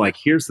was more like,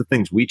 here's the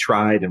things we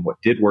tried and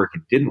what did work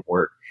and didn't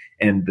work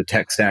and the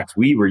tech stacks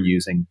we were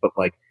using. But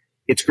like,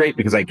 it's great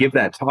because I give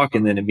that talk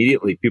and then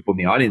immediately people in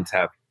the audience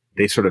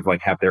they sort of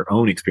like have their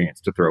own experience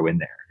to throw in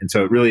there. And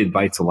so it really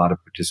invites a lot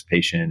of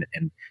participation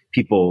and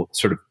people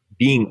sort of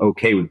being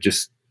okay with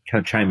just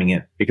kind of chiming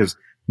in, because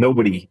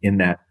nobody in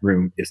that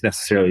room is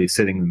necessarily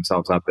setting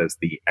themselves up as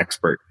the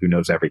expert who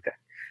knows everything.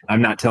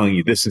 I'm not telling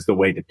you this is the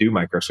way to do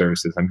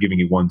microservices. I'm giving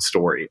you one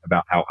story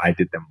about how I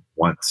did them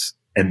once.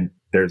 And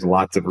there's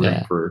lots of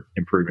room for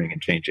improving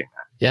and changing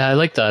that. Yeah, I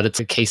like that. It's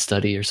a case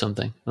study or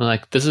something. I'm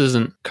like, this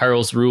isn't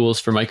Carl's rules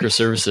for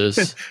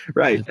microservices.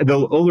 Right. And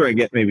the older I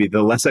get, maybe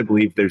the less I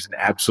believe there's an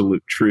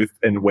absolute truth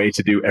and way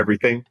to do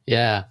everything.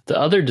 Yeah. The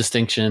other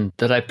distinction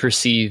that I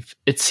perceive,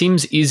 it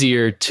seems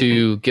easier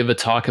to give a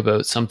talk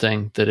about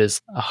something that is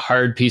a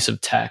hard piece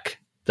of tech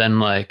than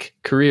like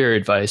career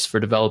advice for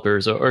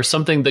developers or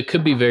something that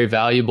could be very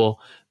valuable,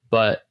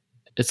 but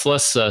it's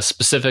less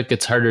specific.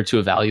 It's harder to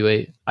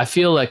evaluate. I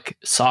feel like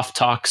soft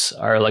talks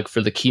are like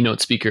for the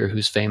keynote speaker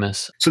who's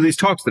famous. So these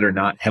talks that are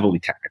not heavily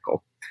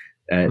technical,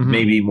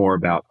 maybe more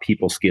about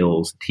people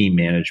skills, team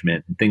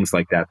management, and things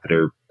like that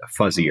are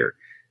fuzzier.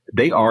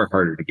 They are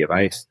harder to give.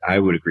 I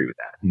would agree with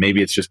that.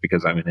 Maybe it's just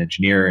because I'm an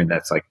engineer and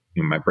that's like,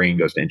 my brain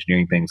goes to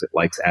engineering things. It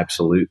likes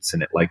absolutes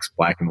and it likes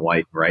black and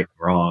white and right and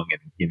wrong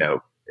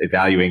and,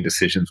 evaluating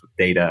decisions with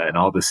data and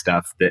all this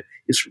stuff that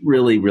is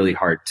really, really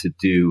hard to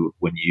do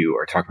when you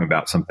are talking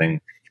about something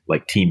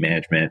like team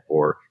management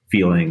or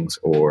feelings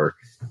or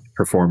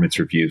performance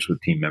reviews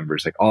with team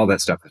members. Like all that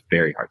stuff is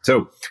very hard.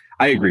 So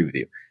I agree with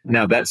you.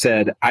 Now, that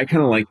said, I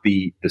kind of like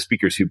the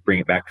speakers who bring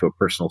it back to a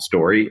personal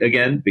story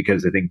again,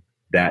 because I think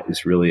that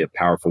is really a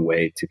powerful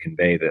way to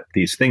convey that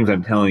these things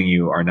I'm telling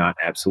you are not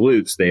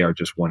absolutes. They are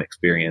just one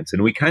experience.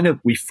 And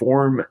we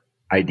form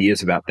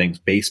ideas about things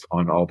based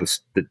on all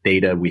the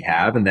data we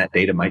have. And that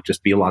data might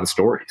just be a lot of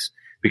stories,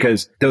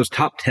 because those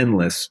top 10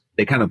 lists,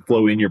 they kind of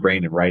flow in your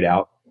brain and write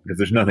out because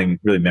there's nothing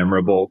really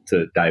memorable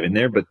to dive in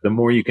there. But the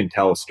more you can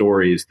tell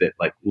stories that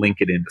like link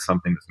it into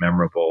something that's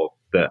memorable,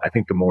 I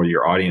think the more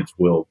your audience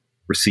will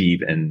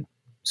receive and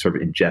sort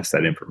of ingest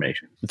that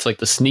information. It's like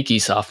the sneaky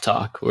soft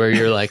talk where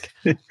you're like,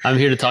 I'm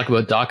here to talk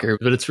about Docker,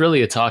 but it's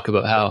really a talk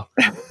about how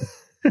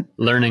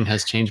learning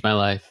has changed my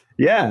life.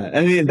 Yeah.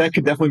 I mean, that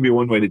could definitely be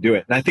one way to do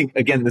it. And I think,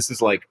 again, this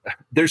is like,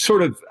 there's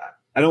sort of,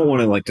 I don't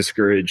want to like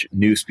discourage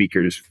new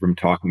speakers from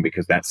talking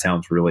because that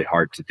sounds really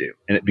hard to do.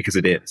 And because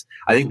it is.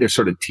 I think there's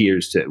sort of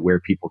tiers to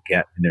where people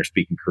get in their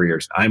speaking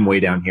careers. I'm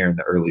way down here in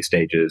the early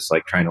stages,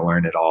 like trying to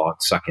learn it all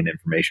and suck in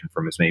information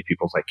from as many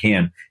people as I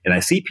can. And I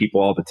see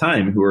people all the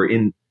time who are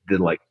in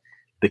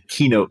the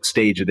keynote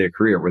stage of their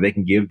career where they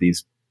can give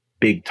these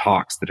big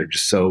talks that are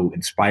just so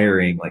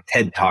inspiring, like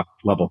TED Talk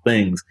level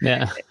things.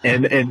 Yeah.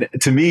 And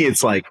to me,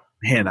 it's like,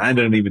 man, I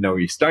don't even know where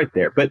you start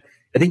there. But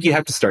I think you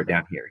have to start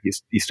down here.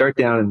 You start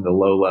down in the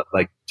low level,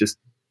 like just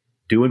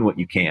doing what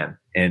you can,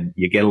 and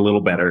you get a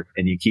little better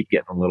and you keep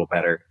getting a little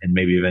better. And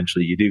maybe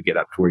eventually you do get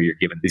up to where you're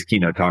giving these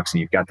keynote talks and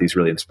you've got these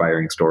really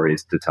inspiring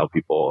stories to tell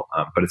people.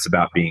 But it's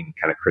about being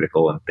kind of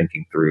critical and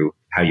thinking through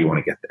how you want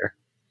to get there.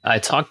 I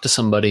talked to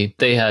somebody,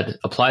 they had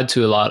applied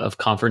to a lot of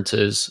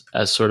conferences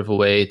as sort of a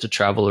way to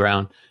travel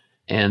around.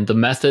 And the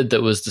method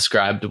that was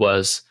described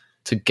was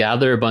to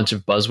gather a bunch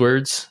of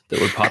buzzwords that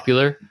were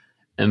popular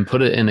and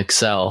put it in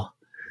Excel.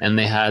 And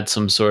they had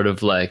some sort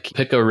of like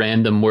pick a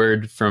random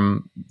word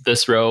from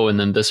this row and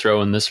then this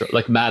row and this row,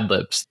 like Mad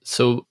Libs.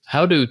 So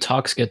how do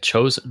talks get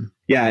chosen?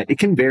 Yeah, it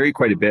can vary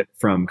quite a bit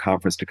from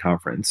conference to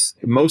conference.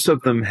 Most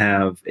of them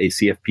have a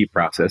CFP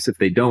process. If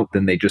they don't,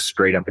 then they just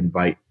straight up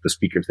invite the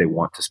speakers they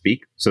want to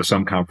speak. So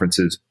some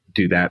conferences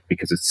do that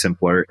because it's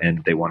simpler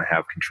and they want to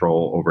have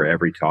control over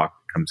every talk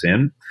comes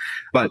in.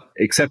 But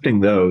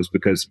accepting those,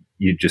 because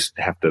you just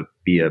have to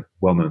be a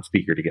well-known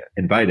speaker to get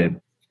invited,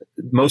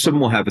 most of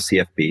them will have a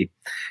CFP,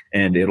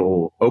 and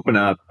it'll open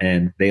up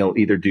and they'll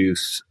either do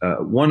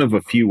one of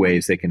a few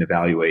ways they can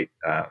evaluate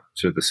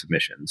sort of the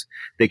submissions.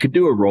 They could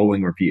do a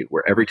rolling review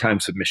where every time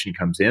submission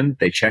comes in,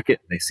 they check it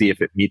and they see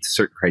if it meets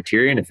certain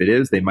criteria. And if it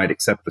is, they might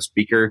accept the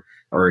speaker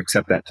or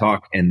accept that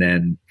talk and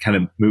then kind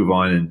of move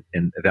on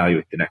and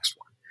evaluate the next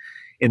one.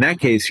 In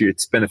that case,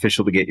 it's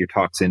beneficial to get your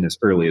talks in as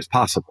early as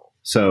possible.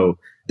 So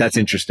that's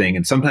interesting.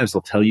 And sometimes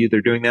they'll tell you they're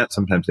doing that.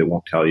 Sometimes they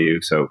won't tell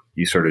you. So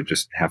you sort of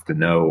just have to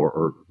know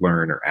or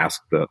learn or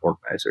ask the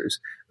organizers.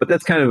 But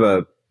that's kind of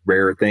a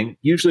rare thing.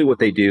 Usually what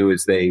they do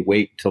is they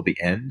wait till the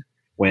end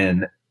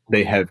when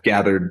they have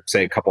gathered,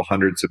 say, a couple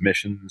hundred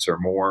submissions or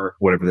more,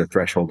 whatever the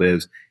threshold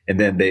is. And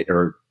then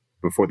or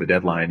before the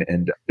deadline.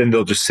 And then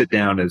they'll just sit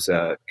down as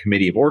a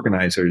committee of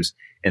organizers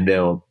and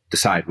they'll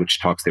decide which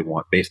talks they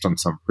want based on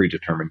some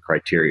predetermined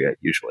criteria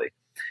usually.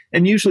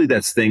 And usually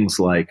that's things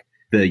like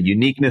the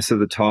uniqueness of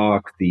the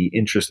talk, the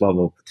interest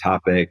level of the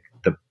topic,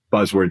 the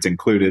buzzwords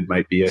included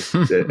might be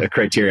a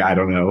criteria. I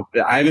don't know.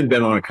 I haven't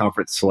been on a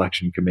conference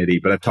selection committee,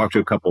 but I've talked to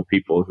a couple of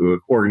people who have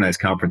organized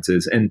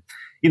conferences, and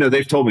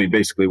they've told me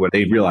basically what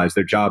they realize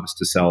their job is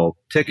to sell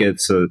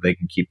tickets so that they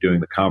can keep doing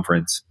the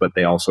conference, but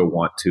they also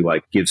want to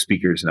give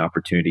speakers an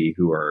opportunity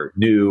who are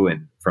new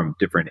and from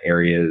different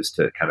areas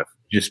to kind of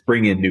just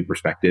bring in new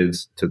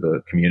perspectives to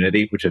the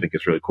community, which I think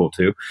is really cool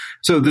too.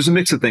 So there's a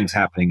mix of things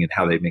happening in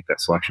how they make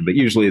that selection, but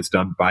usually it's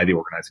done by the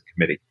organizing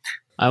committee.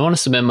 I want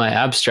to submit my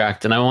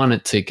abstract and I want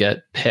it to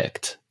get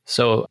picked.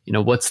 So,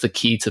 what's the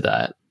key to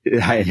that?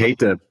 I hate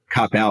to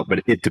cop out,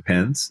 but it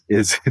depends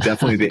is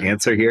definitely the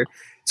answer here.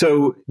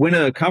 So when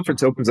a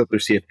conference opens up their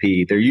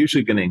CFP, they're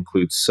usually going to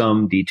include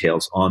some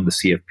details on the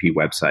CFP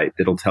website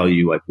that'll tell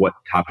you what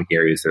topic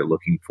areas they're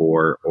looking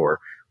for or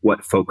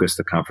what focus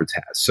the conference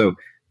has. So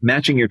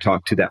matching your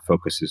talk to that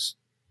focus is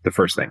the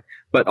first thing.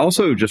 But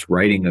also just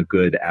writing a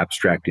good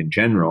abstract in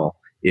general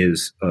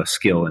is a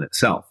skill in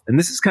itself. And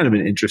this is kind of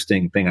an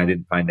interesting thing I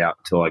didn't find out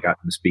until I got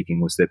into speaking,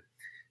 was that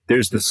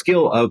there's the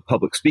skill of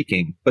public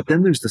speaking, but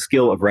then there's the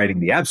skill of writing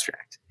the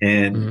abstract.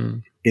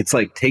 And it's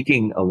like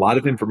taking a lot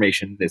of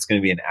information that's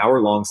going to be an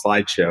hour-long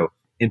slideshow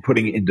and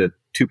putting it into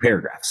 2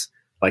 paragraphs.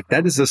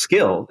 That is a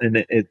skill, and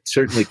it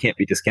certainly can't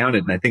be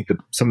discounted. And I think that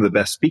some of the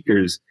best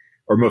speakers,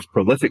 or most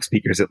prolific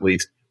speakers at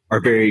least, are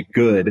very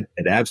good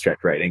at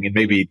abstract writing, and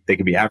maybe they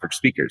can be average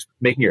speakers.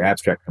 Making your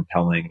abstract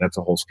compelling, that's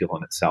a whole skill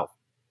in itself.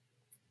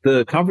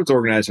 The conference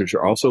organizers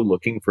are also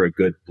looking for a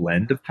good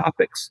blend of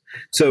topics.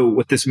 So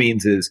what this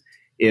means is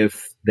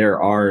if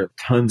there are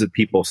tons of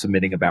people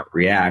submitting about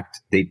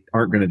React, they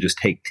aren't going to just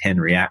take 10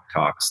 React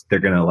talks. They're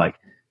going to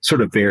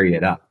sort of vary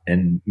it up.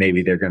 And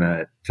maybe they're going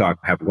to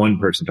have one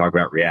person talk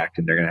about React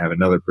and they're going to have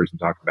another person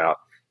talk about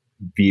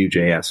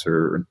Vue.js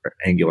or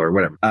Angular or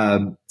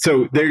whatever.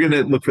 So they're going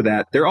to look for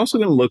that. They're also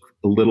going to look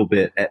a little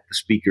bit at the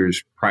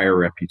speaker's prior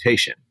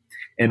reputation.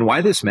 And why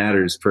this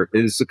matters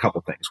is a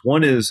couple things.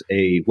 One is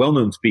a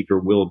well-known speaker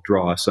will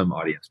draw some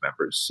audience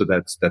members. So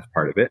that's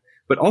part of it.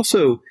 But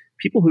also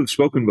people who've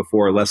spoken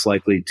before are less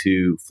likely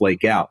to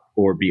flake out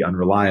or be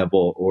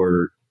unreliable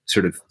or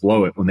sort of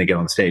blow it when they get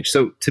on stage.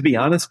 So to be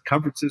honest,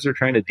 conferences are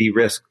trying to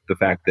de-risk the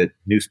fact that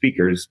new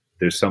speakers,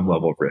 there's some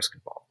level of risk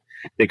involved.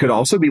 They could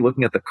also be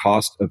looking at the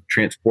cost of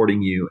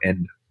transporting you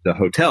and the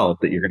hotel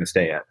that you're going to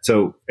stay at.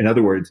 So in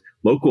other words,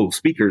 local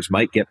speakers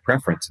might get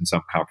preference in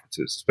some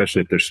conferences,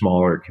 especially if they're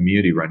smaller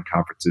community-run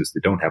conferences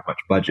that don't have much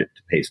budget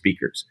to pay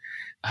speakers.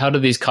 How do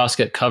these costs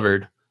get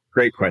covered?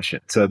 Great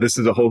question. So this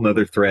is a whole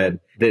nother thread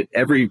that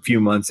every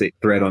few months a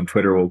thread on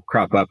Twitter will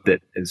crop up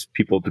that is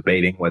people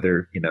debating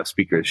whether,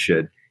 speakers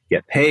should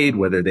get paid,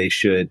 whether they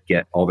should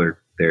get all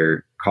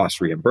their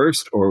costs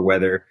reimbursed, or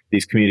whether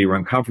these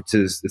community-run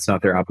conferences, it's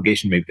not their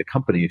obligation. Maybe the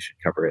company should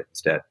cover it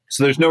instead.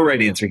 So there's no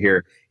right answer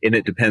here, and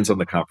it depends on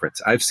the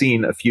conference. I've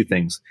seen a few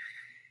things.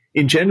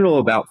 In general,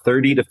 about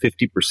 30 to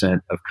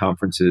 50% of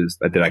conferences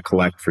that I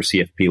collect for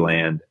CFP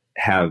land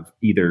have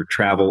either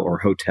travel or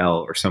hotel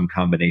or some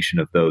combination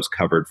of those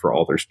covered for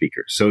all their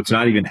speakers. So it's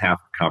not even half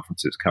of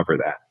conferences cover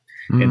that.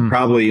 And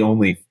probably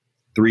only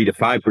 3 to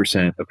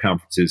 5% of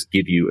conferences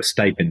give you a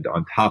stipend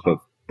on top of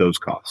those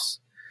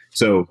costs.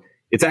 So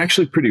it's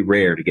actually pretty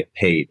rare to get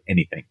paid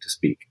anything to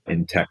speak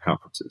in tech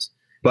conferences,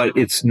 but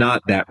it's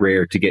not that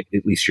rare to get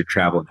at least your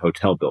travel and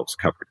hotel bills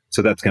covered.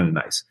 So that's kind of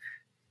nice.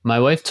 My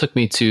wife took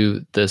me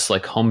to this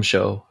home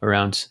show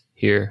around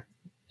here,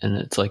 and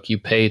it's you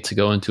pay to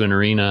go into an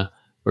arena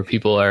where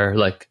people are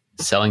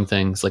selling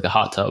things like a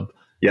hot tub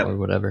or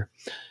whatever.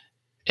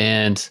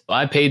 And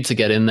I paid to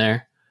get in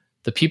there.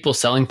 The people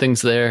selling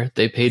things there,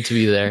 they paid to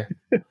be there.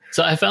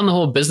 So I found the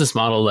whole business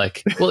model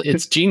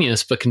it's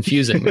genius, but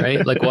confusing,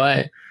 right?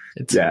 Why?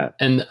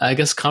 And I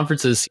guess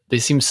conferences, they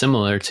seem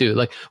similar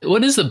too.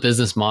 What is the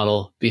business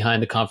model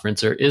behind a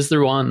conference, or is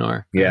there one?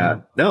 Or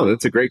no,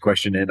 that's a great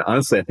question. And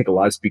honestly, I think a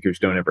lot of speakers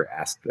don't ever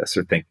ask this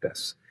or think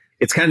this.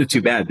 It's kind of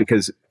too bad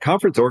because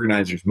conference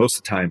organizers most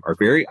of the time are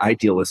very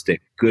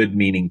idealistic,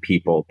 good-meaning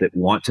people that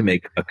want to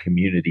make a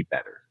community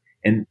better.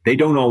 And they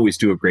don't always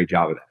do a great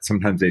job of that.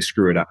 Sometimes they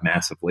screw it up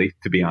massively,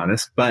 to be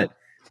honest. But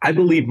I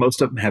believe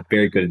most of them have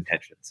very good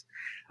intentions.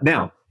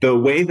 Now, the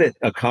way that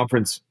a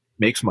conference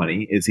makes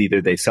money is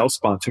either they sell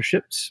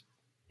sponsorships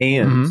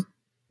and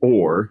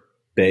or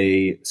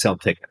they sell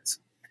tickets.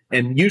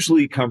 And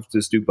usually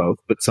conferences do both,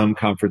 but some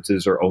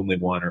conferences are only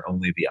one or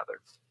only the other.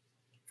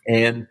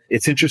 And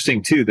it's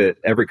interesting too that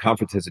every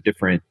conference has a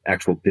different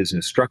actual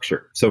business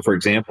structure. So for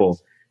example,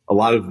 a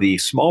lot of the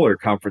smaller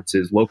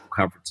conferences, local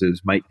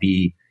conferences might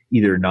be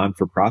either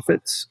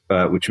non-for-profits,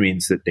 which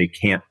means that they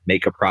can't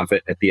make a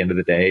profit at the end of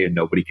the day and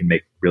nobody can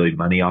make really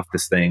money off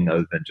this thing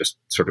other than just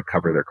sort of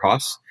cover their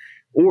costs.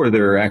 Or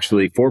there are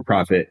actually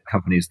for-profit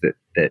companies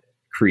that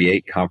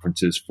create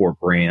conferences for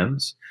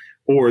brands,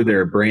 or there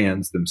are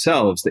brands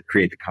themselves that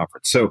create the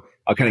conference. So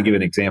I'll kind of give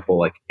an example,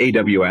 like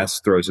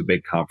AWS throws a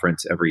big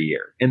conference every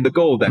year. And the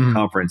goal of that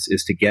conference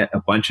is to get a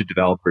bunch of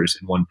developers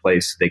in one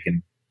place so they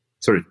can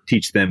sort of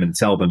teach them and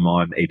sell them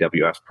on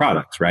AWS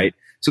products, right?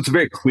 So it's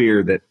very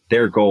clear that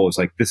their goal is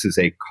like, this is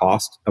a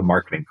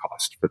marketing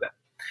cost for them.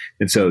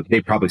 And so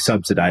they probably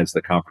subsidize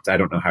the conference. I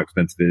don't know how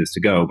expensive it is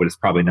to go, but it's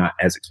probably not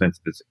as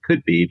expensive as it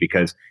could be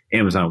because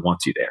Amazon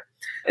wants you there.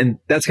 And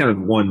that's kind of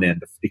one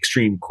end, the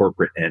extreme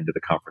corporate end of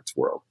the conference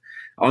world.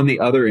 On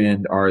the other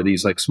end are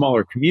these like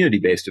smaller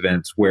community-based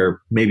events where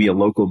maybe a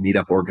local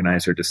meetup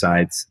organizer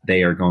decides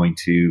they are going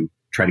to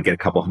try to get a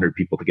couple hundred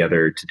people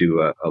together to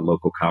do a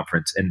local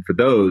conference. And for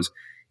those,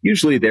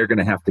 usually they're going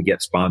to have to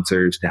get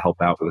sponsors to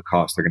help out with the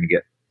cost. They're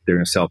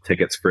going to sell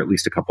tickets for at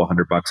least a couple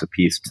 $100 a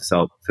piece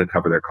to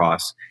cover their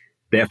costs.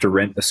 They have to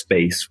rent a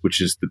space, which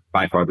is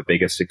by far the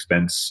biggest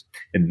expense.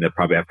 And they'll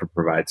probably have to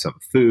provide some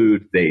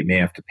food. They may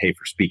have to pay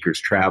for speakers'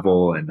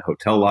 travel and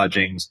hotel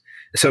lodgings.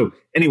 So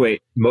anyway,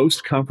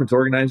 most conference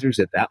organizers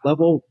at that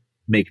level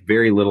make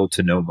very little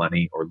to no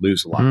money or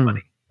lose a lot of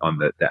money on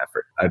the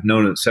effort. I've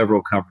known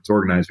several conference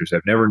organizers.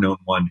 I've never known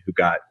one who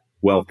got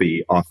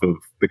wealthy off of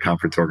the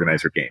conference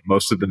organizer game.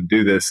 Most of them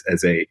do this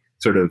as a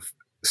sort of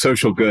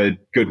social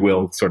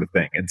goodwill sort of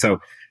thing. And so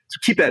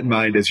keep that in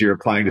mind as you're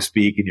applying to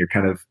speak and you're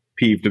kind of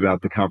peeved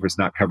about the conference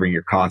not covering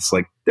your costs.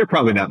 Like they're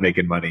probably not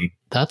making money.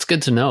 That's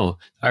good to know.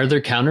 Are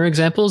there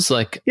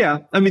counterexamples? Yeah,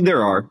 I mean,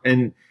 there are.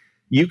 And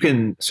you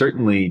can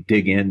certainly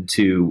dig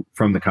into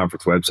from the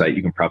conference website.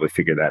 You can probably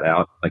figure that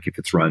out. Like if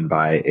it's run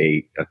by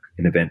an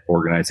event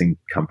organizing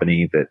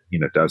company that,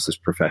 does this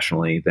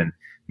professionally, then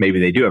maybe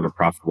they do have a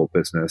profitable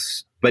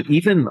business. But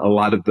even a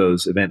lot of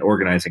those event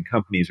organizing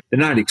companies, they're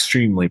not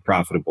extremely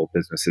profitable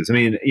businesses. I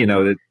mean,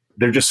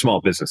 they're just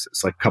small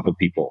businesses, like a couple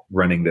people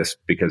running this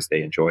because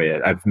they enjoy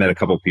it. I've met a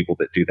couple of people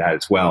that do that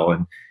as well.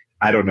 And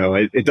I don't know,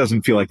 it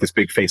doesn't feel like this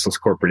big faceless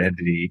corporate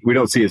entity. We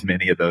don't see as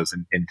many of those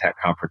in tech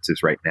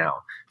conferences right now.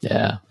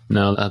 Yeah,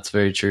 no, that's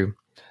very true.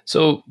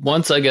 So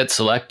once I get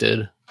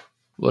selected,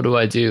 what do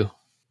I do?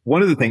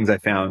 One of the things I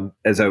found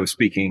as I was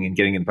speaking and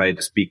getting invited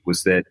to speak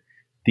was that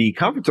the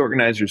conference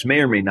organizers may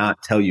or may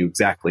not tell you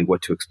exactly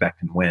what to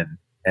expect and when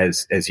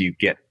as you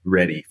get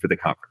ready for the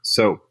conference.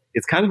 So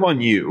it's kind of on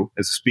you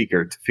as a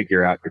speaker to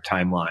figure out your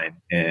timeline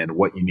and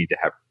what you need to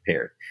have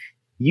prepared.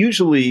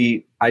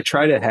 Usually I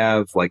try to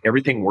have like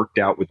everything worked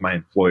out with my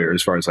employer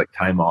as far as like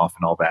time off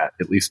and all that,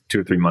 at least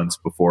 2 or 3 months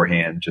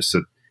beforehand, just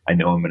so I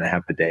know I'm going to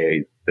have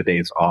the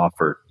days off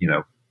or,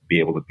 be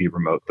able to be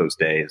remote those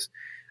days.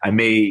 I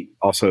may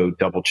also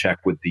double check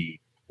with the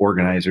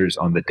organizers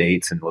on the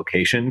dates and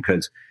location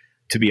because,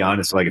 to be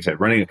honest, like I said,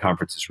 running a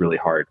conference is really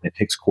hard. And it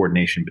takes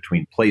coordination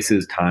between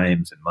places,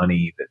 times, and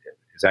money that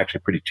is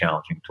actually pretty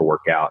challenging to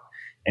work out.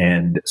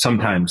 And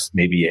sometimes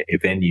maybe a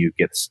venue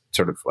gets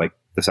sort of like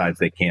decides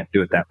they can't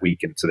do it that week.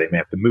 And so they may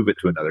have to move it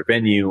to another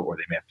venue or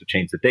they may have to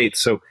change the dates.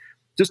 So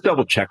just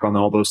double check on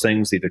all those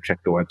things. Either check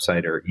the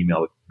website or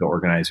email the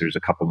organizers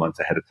a couple months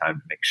ahead of time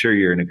to make sure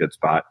you're in a good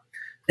spot.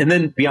 And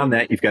then beyond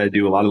that, you've got to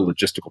do a lot of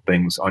logistical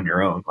things on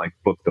your own, like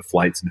book the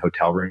flights and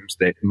hotel rooms.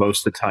 That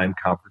most of the time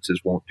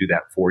conferences won't do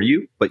that for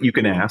you, but you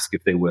can ask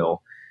if they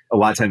will. A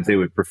lot of times they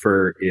would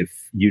prefer if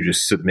you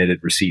just submitted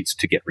receipts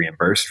to get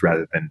reimbursed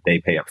rather than they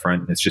pay up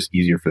front. It's just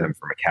easier for them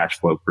from a cash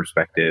flow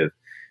perspective.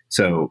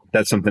 So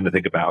that's something to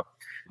think about.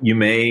 You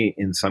may,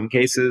 in some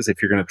cases,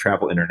 if you're going to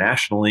travel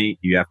internationally,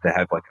 you have to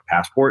have like a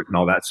passport and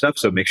all that stuff.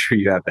 So make sure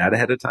you have that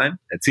ahead of time.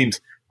 It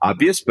seems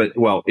obvious, but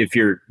well, if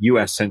you're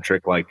US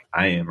centric like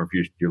I am, or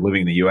if you're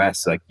living in the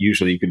US, like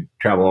usually you can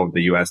travel over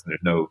the US and there's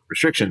no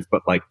restrictions,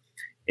 but like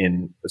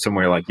in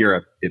somewhere like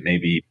Europe, it may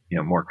be,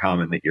 more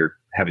common that you're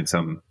having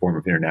some form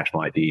of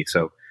international ID.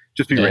 So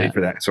just be ready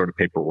for that sort of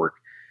paperwork.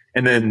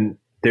 And then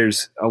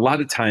there's a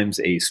lot of times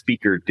a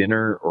speaker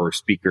dinner or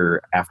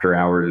speaker after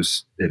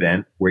hours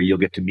event where you'll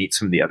get to meet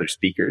some of the other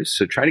speakers.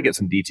 So try to get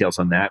some details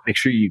on that. Make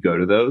sure you go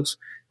to those.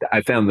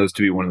 I found those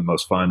to be one of the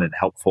most fun and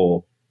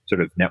helpful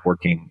sort of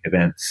networking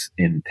events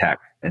in tech.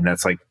 And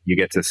that's like, you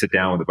get to sit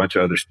down with a bunch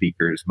of other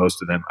speakers.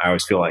 Most of them, I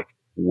always feel like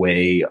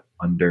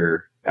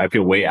I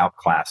feel way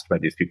outclassed by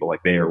these people.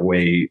 Like they are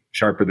way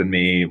sharper than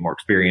me, more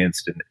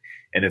experienced.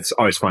 And it's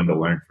always fun to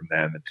learn from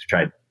them and to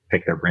try to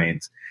pick their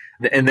brains.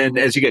 And then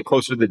as you get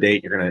closer to the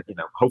date, you're going to,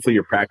 hopefully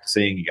you're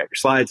practicing, you got your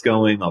slides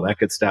going, all that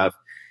good stuff.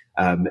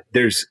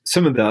 There's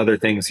some of the other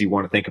things you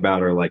want to think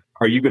about are like,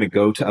 are you going to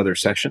go to other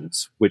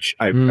sessions, which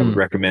I would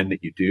recommend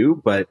that you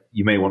do, but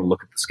you may want to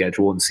look at the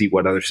schedule and see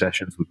what other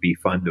sessions would be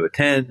fun to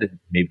attend. And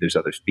maybe there's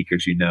other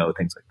speakers,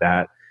 things like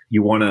that.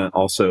 You want to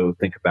also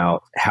think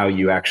about how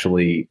you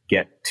actually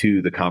get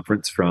to the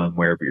conference from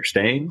wherever you're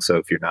staying. So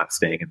if you're not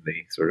staying in the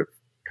sort of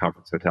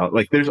conference hotel,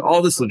 like there's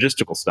all this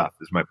logistical stuff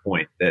is my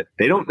point that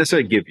they don't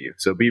necessarily give you.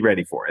 So be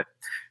ready for it.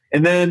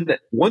 And then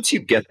once you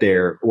get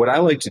there, what I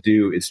like to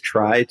do is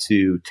try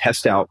to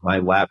test out my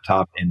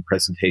laptop and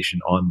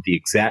presentation on the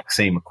exact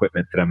same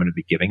equipment that I'm going to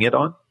be giving it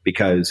on,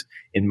 because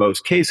in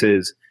most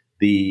cases,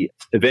 the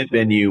event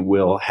venue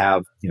will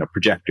have,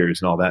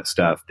 projectors and all that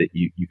stuff that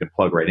you can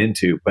plug right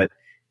into, but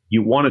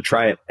you want to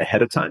try it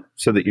ahead of time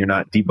so that you're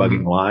not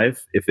debugging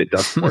live if it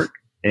doesn't work.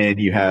 And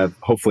you have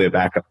hopefully a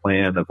backup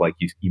plan of like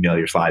you email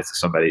your slides to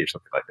somebody or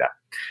something like that.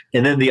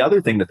 And then the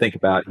other thing to think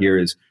about here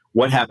is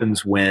what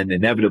happens when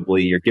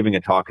inevitably you're giving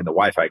a talk and the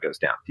Wi-Fi goes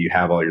down? Do you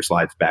have all your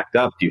slides backed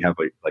up? Do you have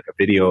like a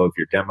video of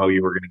your demo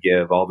you were going to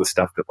give? All the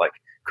stuff that like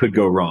could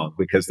go wrong,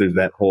 because there's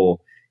that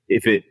whole,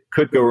 if it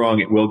could go wrong,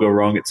 it will go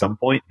wrong at some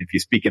point. If you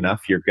speak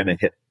enough, you're going to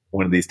hit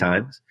one of these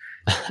times.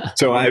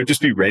 So I would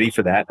just be ready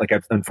for that. Like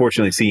I've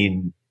unfortunately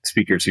seen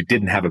speakers who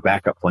didn't have a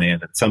backup plan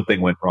and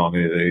something went wrong.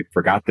 They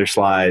forgot their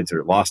slides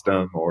or lost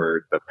them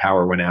or the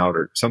power went out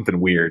or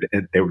something weird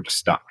and they were just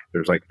stuck.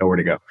 There's like nowhere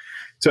to go.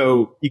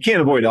 So you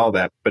can't avoid all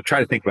that, but try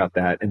to think about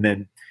that. And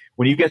then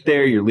when you get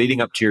there, you're getting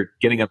up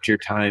to your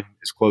time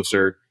is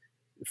closer.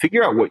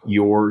 Figure out what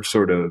your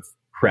sort of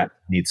prep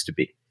needs to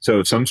be.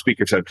 So some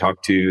speakers I've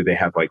talked to, they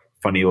have like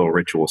funny little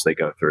rituals they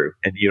go through,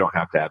 and you don't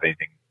have to have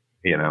anything,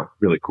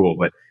 really cool.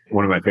 But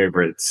one of my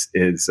favorites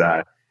is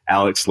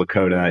Alex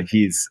Lakota.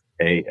 He's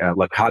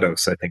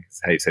Lakatos, I think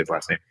is how you say his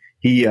last name.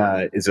 He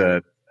is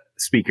a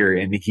speaker,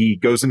 and he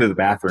goes into the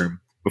bathroom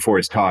before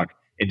his talk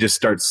and just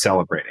starts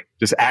celebrating,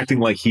 just acting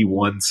like he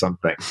won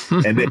something.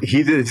 And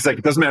he's like,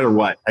 it doesn't matter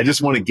what. I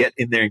just want to get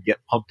in there and get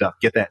pumped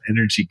up, get that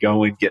energy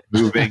going, get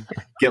moving,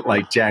 get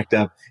like jacked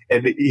up.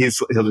 And he'll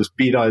just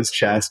beat on his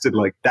chest, and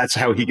like that's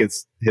how he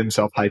gets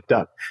himself hyped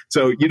up.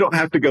 So you don't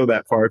have to go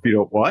that far if you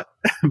don't want,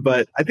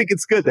 but I think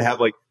it's good to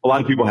have like a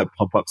lot of people have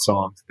pump up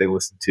songs that they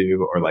listen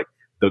to, or like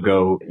they'll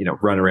go,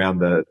 run around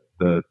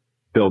the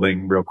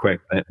building real quick,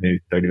 maybe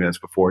 30 minutes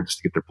before, just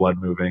to get their blood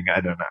moving. I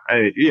don't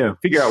know.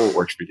 Figure out what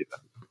works for you then.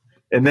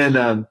 And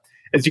then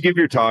as you give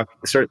your talk,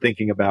 start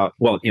thinking about,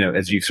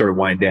 as you sort of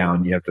wind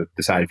down, you have to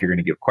decide if you're going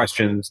to give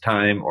questions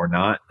time or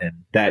not. And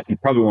that you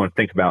probably want to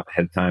think about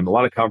ahead of time. A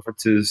lot of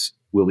conferences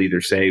will either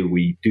say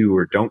we do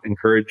or don't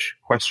encourage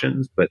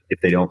questions, but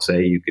if they don't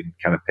say, you can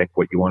kind of pick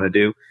what you want to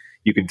do.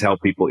 You can tell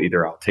people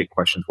either I'll take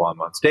questions while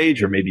I'm on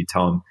stage, or maybe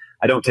tell them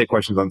I don't take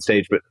questions on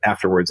stage, but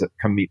afterwards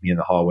come meet me in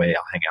the hallway.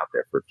 I'll hang out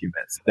there for a few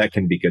minutes. That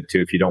can be good too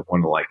if you don't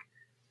want to like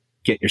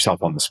get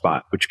yourself on the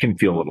spot, which can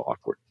feel a little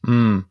awkward.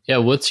 Yeah.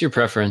 What's your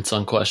preference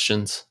on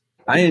questions?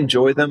 I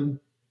enjoy them,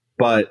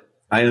 but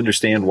I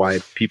understand why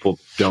people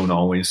don't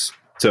always.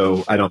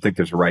 So I don't think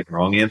there's a right and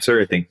wrong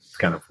answer. I think it's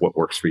kind of what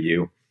works for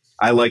you.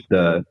 I like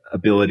the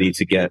ability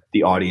to get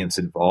the audience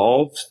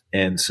involved.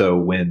 And so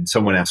when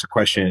someone asks a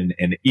question,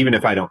 and even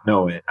if I don't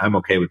know it, I'm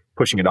okay with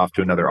pushing it off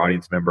to another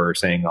audience member or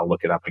saying, I'll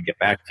look it up and get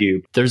back to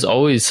you. There's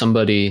always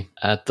somebody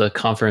at the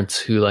conference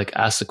who like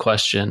asks a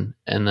question,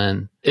 and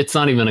then it's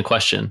not even a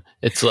question.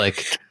 It's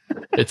like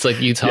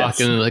you talk yes.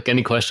 And like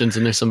any questions,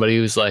 and there's somebody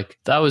who's like,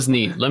 that was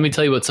neat. Let me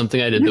tell you about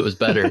something I did that was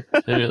better.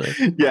 And you're like,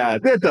 yeah,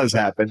 that does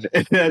happen.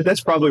 And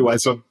that's probably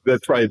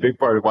a big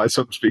part of why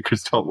some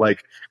speakers don't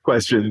like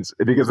questions,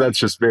 because that's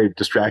just very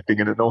distracting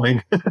and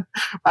annoying.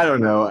 I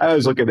don't know. I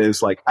always look at it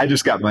as like, I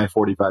just got my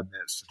 45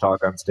 minutes to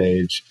talk on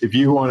stage. If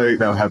you want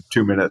to have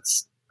 2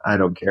 minutes, I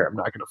don't care. I'm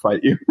not going to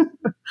fight you.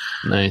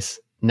 Nice.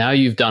 Now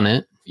you've done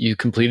it. You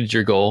completed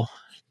your goal.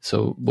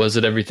 So was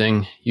it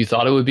everything you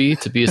thought it would be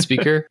to be a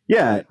speaker?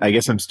 Yeah, I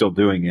guess I'm still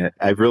doing it.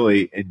 I've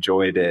really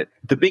enjoyed it.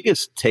 The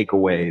biggest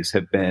takeaways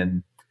have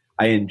been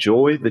I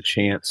enjoy the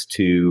chance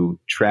to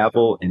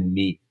travel and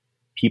meet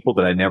people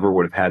that I never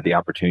would have had the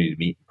opportunity to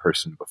meet in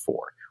person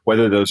before,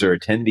 whether those are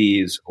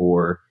attendees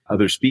or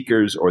other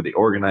speakers or the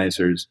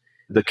organizers.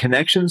 The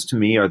connections to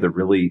me are the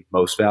really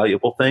most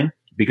valuable thing,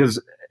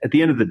 because at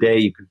the end of the day,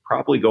 you can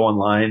probably go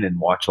online and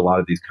watch a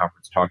lot of these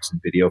conference talks in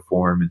video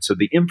form. And so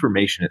the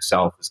information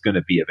itself is going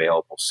to be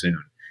available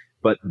soon.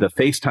 But the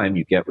FaceTime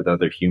you get with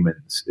other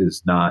humans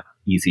is not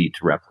easy to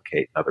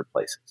replicate in other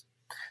places.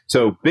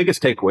 So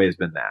biggest takeaway has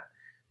been that.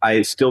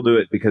 I still do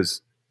it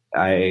because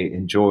I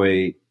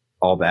enjoy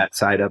all that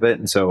side of it.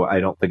 And so I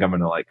don't think I'm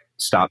going to like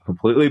stop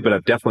completely, but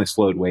I've definitely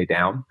slowed way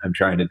down. I'm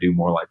trying to do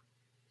more like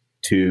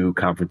 2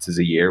 conferences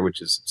a year,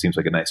 which seems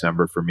like a nice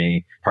number for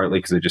me, partly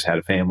because I just had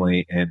a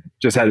family and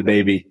just had a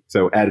baby.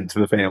 So added to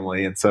the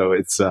family. And so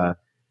it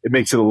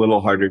makes it a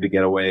little harder to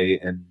get away.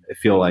 And I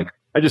feel like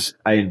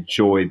I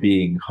enjoy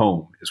being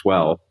home as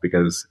well,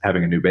 because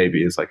having a new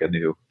baby is like a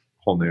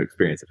whole new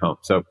experience at home.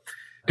 So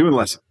doing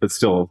less, but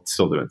still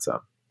doing some.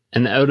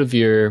 And out of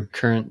your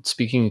current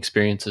speaking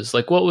experiences,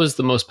 like what was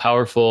the most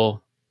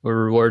powerful or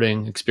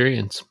rewarding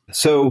experience?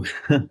 So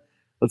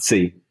let's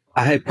see.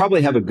 I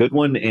probably have a good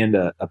one and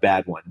a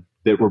bad one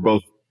that were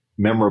both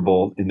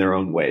memorable in their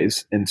own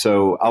ways. And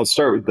so I'll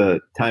start with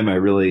the time I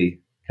really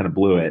kind of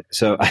blew it.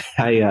 So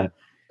I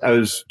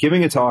was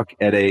giving a talk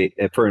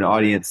for an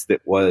audience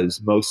that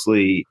was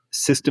mostly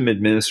system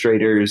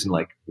administrators and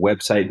like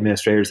website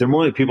administrators. They're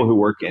more like people who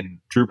work in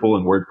Drupal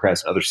and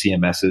WordPress and other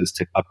CMSs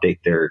to update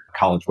their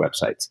college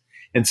websites.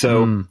 And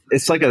so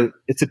it's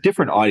a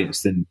different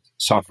audience than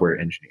software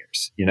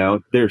engineers. You know,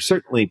 there are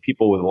certainly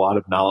people with a lot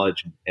of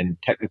knowledge and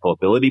technical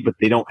ability, but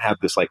they don't have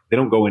this, they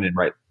don't go in and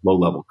write low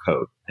level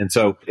code. And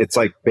so it's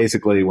like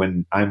basically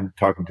when I'm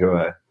talking to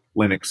a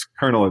Linux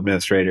kernel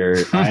administrator,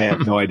 I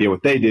have no idea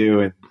what they do.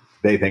 And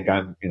they think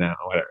I'm,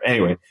 whatever.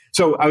 Anyway,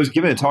 so I was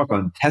giving a talk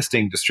on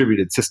testing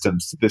distributed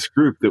systems to this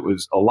group that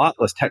was a lot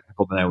less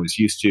technical than I was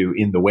used to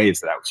in the ways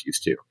that I was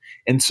used to.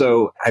 And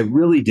so I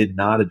really did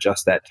not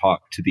adjust that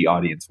talk to the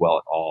audience well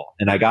at all.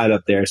 And I got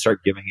up there,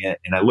 start giving it,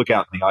 and I look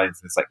out in the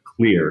audience and it's like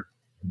clear,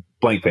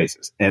 blank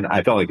faces. And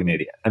I felt like an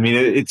idiot. I mean,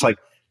 it's like,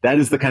 that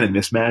is the kind of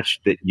mismatch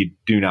that you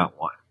do not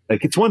want.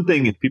 Like, it's one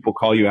thing if people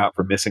call you out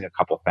for missing a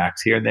couple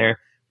facts here and there,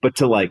 but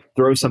to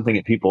throw something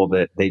at people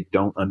that they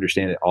don't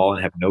understand at all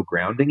and have no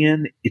grounding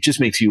in, it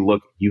just makes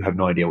you you have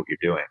no idea what you're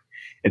doing.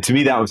 And to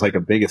me, that was like a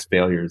biggest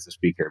failure as a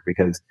speaker,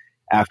 because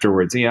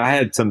afterwards, I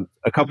had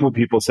a couple of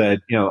people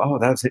said, oh,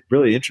 that's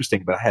really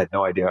interesting, but I had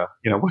no idea,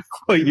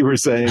 what you were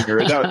saying,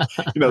 or that,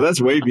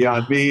 that's way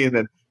beyond me. And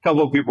then a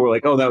couple of people were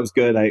like, oh, that was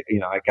good. I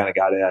kind of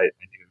got it. I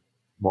knew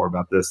more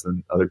about this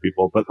than other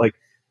people, but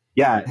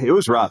yeah, it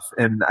was rough.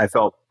 And I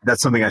felt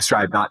that's something I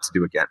strive not to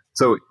do again.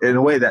 So in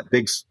a way, that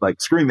big,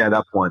 screwing that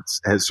up once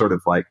has sort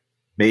of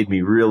made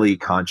me really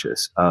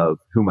conscious of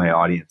who my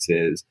audience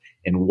is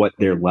and what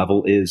their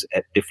level is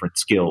at different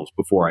skills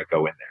before I go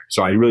in there.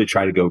 So I really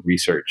try to go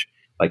research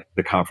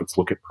the conference,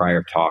 look at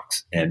prior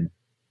talks, and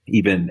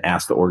even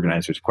ask the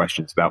organizers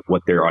questions about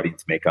what their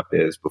audience makeup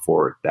is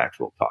before the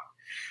actual talk.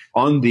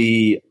 On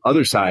the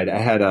other side, I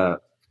had a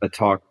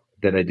talk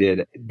that I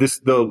did.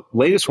 The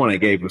latest one I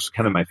gave was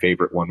kind of my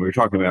favorite one. We were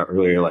talking about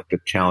earlier, the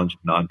challenge of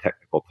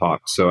non-technical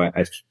talks. So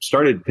I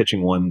started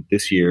pitching one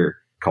this year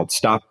called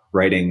Stop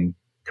Writing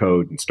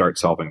Code and Start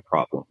Solving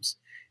Problems.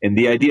 And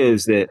the idea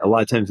is that a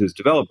lot of times as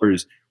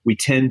developers, we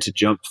tend to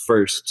jump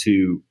first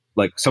to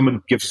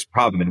someone gives us a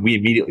problem and we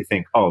immediately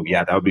think, oh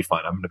yeah, that would be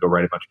fun. I'm going to go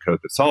write a bunch of code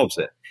that solves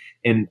it.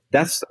 And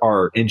that's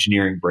our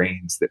engineering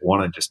brains that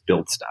want to just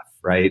build stuff,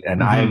 right?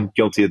 And I'm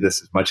guilty of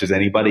this as much as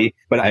anybody,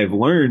 but I've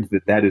learned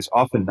that that is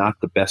often not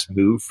the best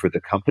move for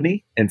the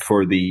company and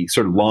for the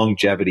sort of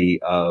longevity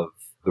of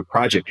the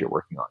project you're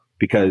working on.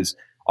 Because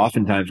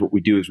oftentimes what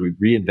we do is we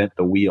reinvent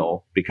the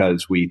wheel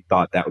because we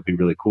thought that would be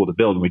really cool to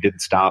build, and we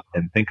didn't stop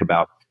and think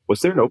about, was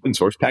there an open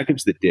source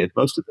package that did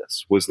most of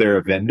this? Was there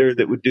a vendor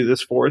that would do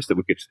this for us that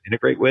we could just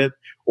integrate with?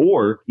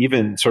 Or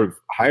even sort of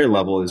higher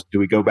level is, do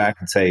we go back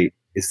and say,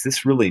 is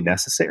this really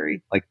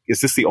necessary?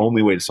 Is this the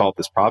only way to solve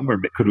this problem? Or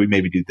could we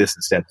maybe do this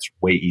instead? It's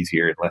way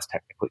easier and less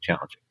technically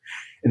challenging.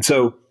 And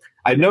so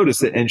I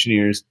noticed that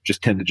engineers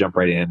just tend to jump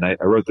right in. I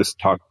wrote this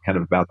talk kind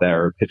of about that,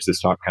 or pitched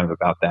this talk kind of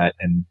about that.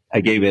 And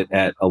I gave it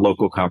at a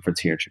local conference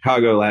here in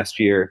Chicago last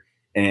year.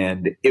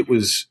 And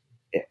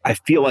I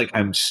feel like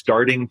I'm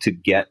starting to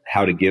get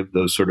how to give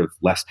those sort of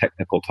less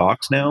technical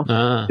talks now.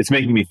 It's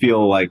making me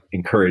feel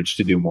encouraged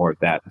to do more of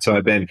that. And so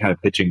I've been kind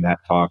of pitching that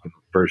talk and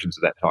versions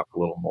of that talk a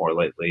little more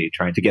lately,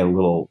 trying to get a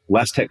little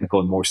less technical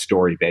and more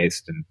story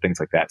based and things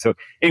like that. So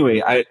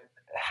anyway, I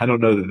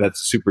don't know that that's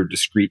a super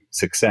discrete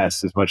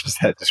success as much as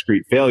that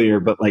discrete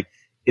failure, but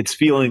it's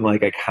feeling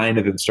like I kind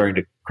of am starting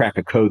to crack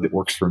a code that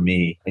works for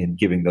me in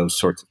giving those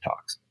sorts of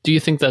talks. Do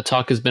you think that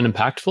talk has been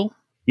impactful?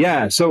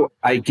 Yeah, so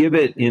I give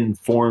it in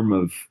form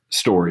of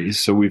stories.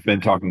 So we've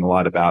been talking a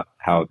lot about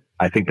how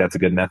I think that's a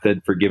good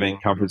method for giving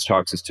conference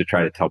talks, is to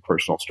try to tell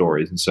personal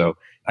stories. And so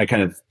I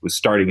kind of was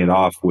starting it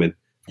off with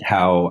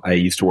how I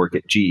used to work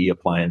at GE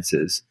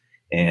Appliances.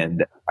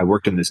 And I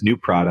worked on this new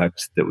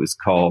product that was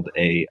called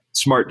a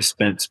smart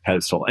dispense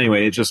pedestal.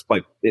 Anyway, it's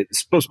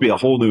supposed to be a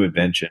whole new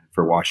invention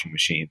for washing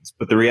machines.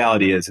 But the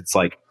reality is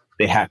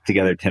they hacked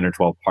together 10 or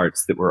 12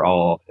 parts that were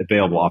all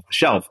available off the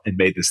shelf and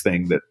made this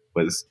thing that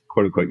was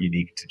quote unquote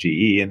unique to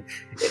GE. And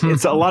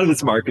it's a lot of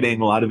it's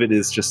marketing. A lot of it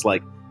is just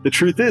the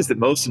truth is that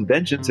most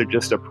inventions are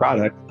just a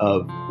product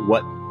of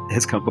what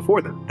has come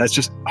before them. That's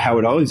just how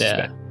it always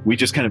has been. We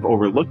just kind of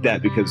overlook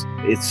that because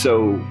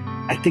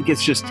I think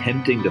it's just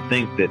tempting to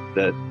think that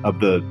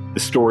the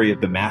story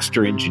of the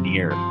master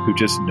engineer who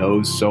just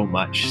knows so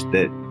much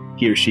that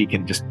he or she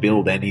can just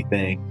build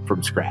anything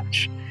from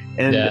scratch.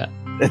 And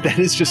that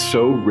is just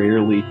so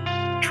rarely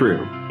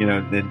true.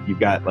 Then you've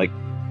got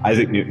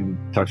Isaac Newton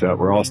talks about,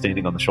 we're all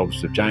standing on the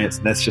shoulders of giants.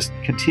 And that's just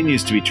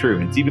continues to be true.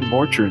 And it's even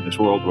more true in this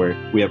world where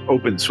we have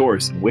open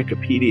source and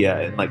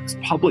Wikipedia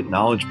and public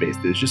knowledge base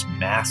that is just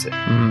massive.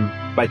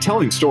 By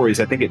telling stories,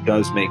 I think it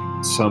does make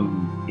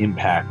some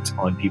impact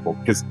on people,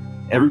 because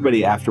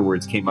everybody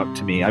afterwards came up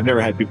to me. I've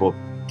never had people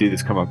do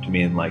this, come up to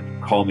me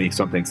and call me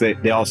something. So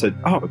they all said,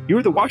 oh, you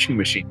were the washing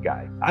machine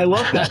guy. I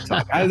love that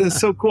talk. That's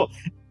so cool.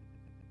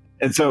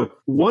 And so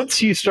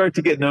once you start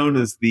to get known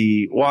as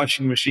the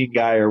washing machine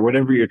guy or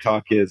whatever your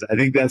talk is, I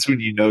think that's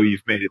when you know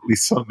you've made at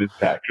least some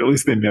impact, or at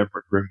least they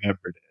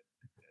remembered it.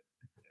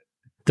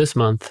 This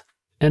month,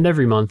 and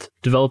every month,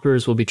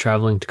 developers will be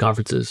traveling to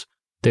conferences.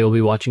 They will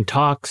be watching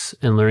talks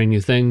and learning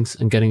new things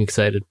and getting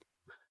excited.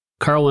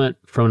 Carl went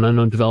from an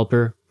unknown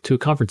developer to a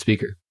conference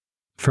speaker,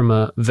 from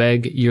a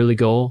vague yearly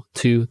goal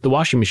to the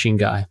washing machine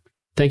guy.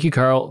 Thank you,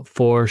 Carl,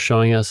 for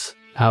showing us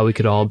how we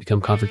could all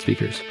become conference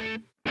speakers.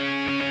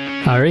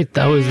 All right,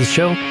 that was the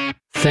show.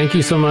 Thank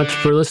you so much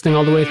for listening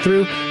all the way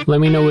through.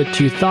 Let me know what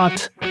you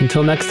thought.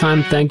 Until next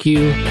time, thank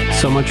you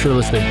so much for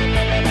listening.